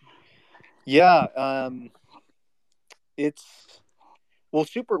X-Men, right? Yeah. It's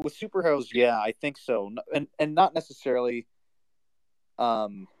with superheroes. Yeah, I think so. And not necessarily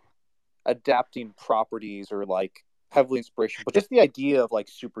adapting properties or like heavily inspiration, but just the idea of like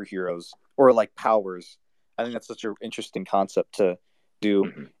superheroes or like powers. I think that's such an interesting concept to do,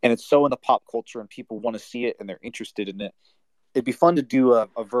 and it's so in the pop culture, and people want to see it, and they're interested in it. It'd be fun to do a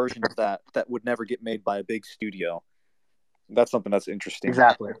version of that would never get made by a big studio. That's something that's interesting.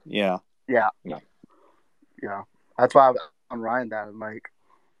 Exactly. Yeah. That's why I'm Ryan. That and like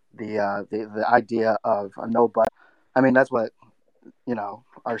the idea of a no, but I mean that's what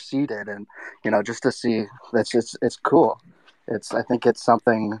RC did, and just to see it's cool. I think it's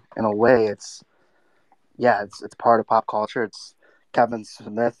something in a way. It's part of pop culture. It's Kevin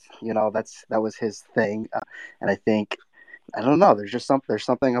Smith, that was his thing, and I think I don't know. There's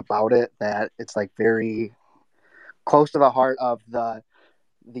something about it that it's like very close to the heart of the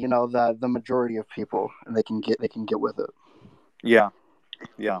majority of people, and they can get with it. Yeah.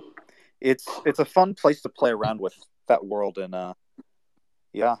 It's a fun place to play around with that world, and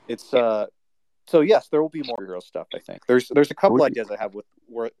it's so yes, there will be more hero stuff. I think there's a couple ideas I have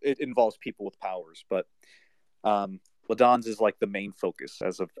where it involves people with powers, but Ladon's is like the main focus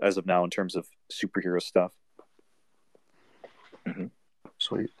as of now in terms of superhero stuff. Mm-hmm.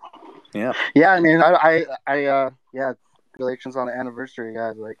 Sweet. Yeah. I mean, I congratulations on the anniversary,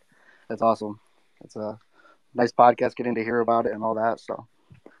 guys. Like, that's awesome. It's a nice podcast, getting to hear about it and all that. So.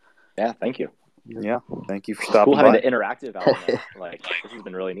 Yeah, thank you. Yeah, thank you for stopping by. Cool having the interactive element. Like, this has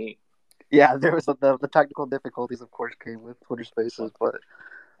been really neat. Yeah, there was the technical difficulties, of course, came with Twitter Spaces, but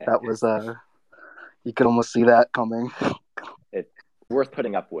that was you could almost see that coming. It's worth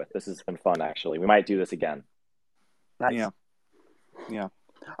putting up with. This has been fun, actually. We might do this again. Nice. Yeah.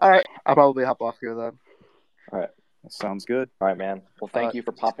 All right, I'll probably hop off here then. All right, that sounds good. All right, man. Well, thank you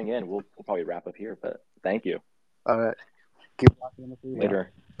for popping in. We'll probably wrap up here, but thank you. All right. Keep walking in the freeway.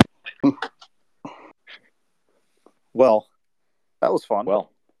 Later. Well, that was fun.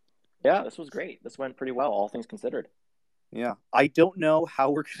 Well, yeah, this was great. This went pretty well, all things considered. Yeah. I don't know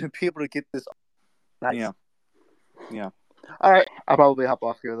how we're going to be able to get this. Nice. Yeah. All right. I'll probably hop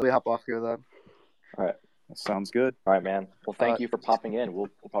off here then. All right. That sounds good. All right, man. Well, thank you for popping in. We'll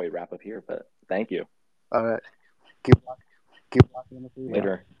probably wrap up here, but thank you. All right. Keep walking in the freeway.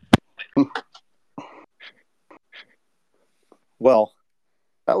 Later. Well,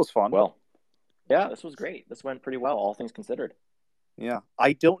 that was fun. Well, yeah, this was great. This went pretty well, all things considered. Yeah.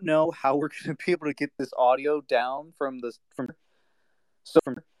 I don't know how we're going to be able to get this audio down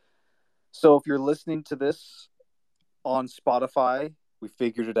so if you're listening to this on Spotify, we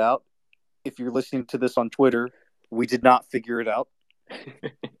figured it out. If you're listening to this on Twitter, we did not figure it out.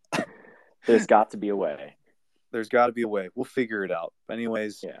 There's got to be a way. There's got to be a way. We'll figure it out. But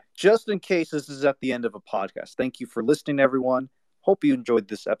anyways, Yeah. just in case this is at the end of a podcast, thank you for listening, everyone. Hope you enjoyed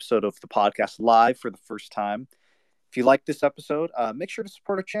this episode of the podcast live for the first time. If you like this episode, make sure to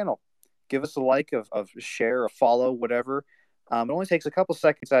support our channel. Give us a like, a share, a follow, whatever. It only takes a couple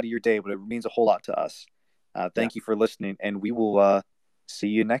seconds out of your day, but it means a whole lot to us. Thank you for listening, and we will see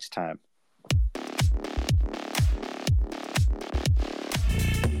you next time.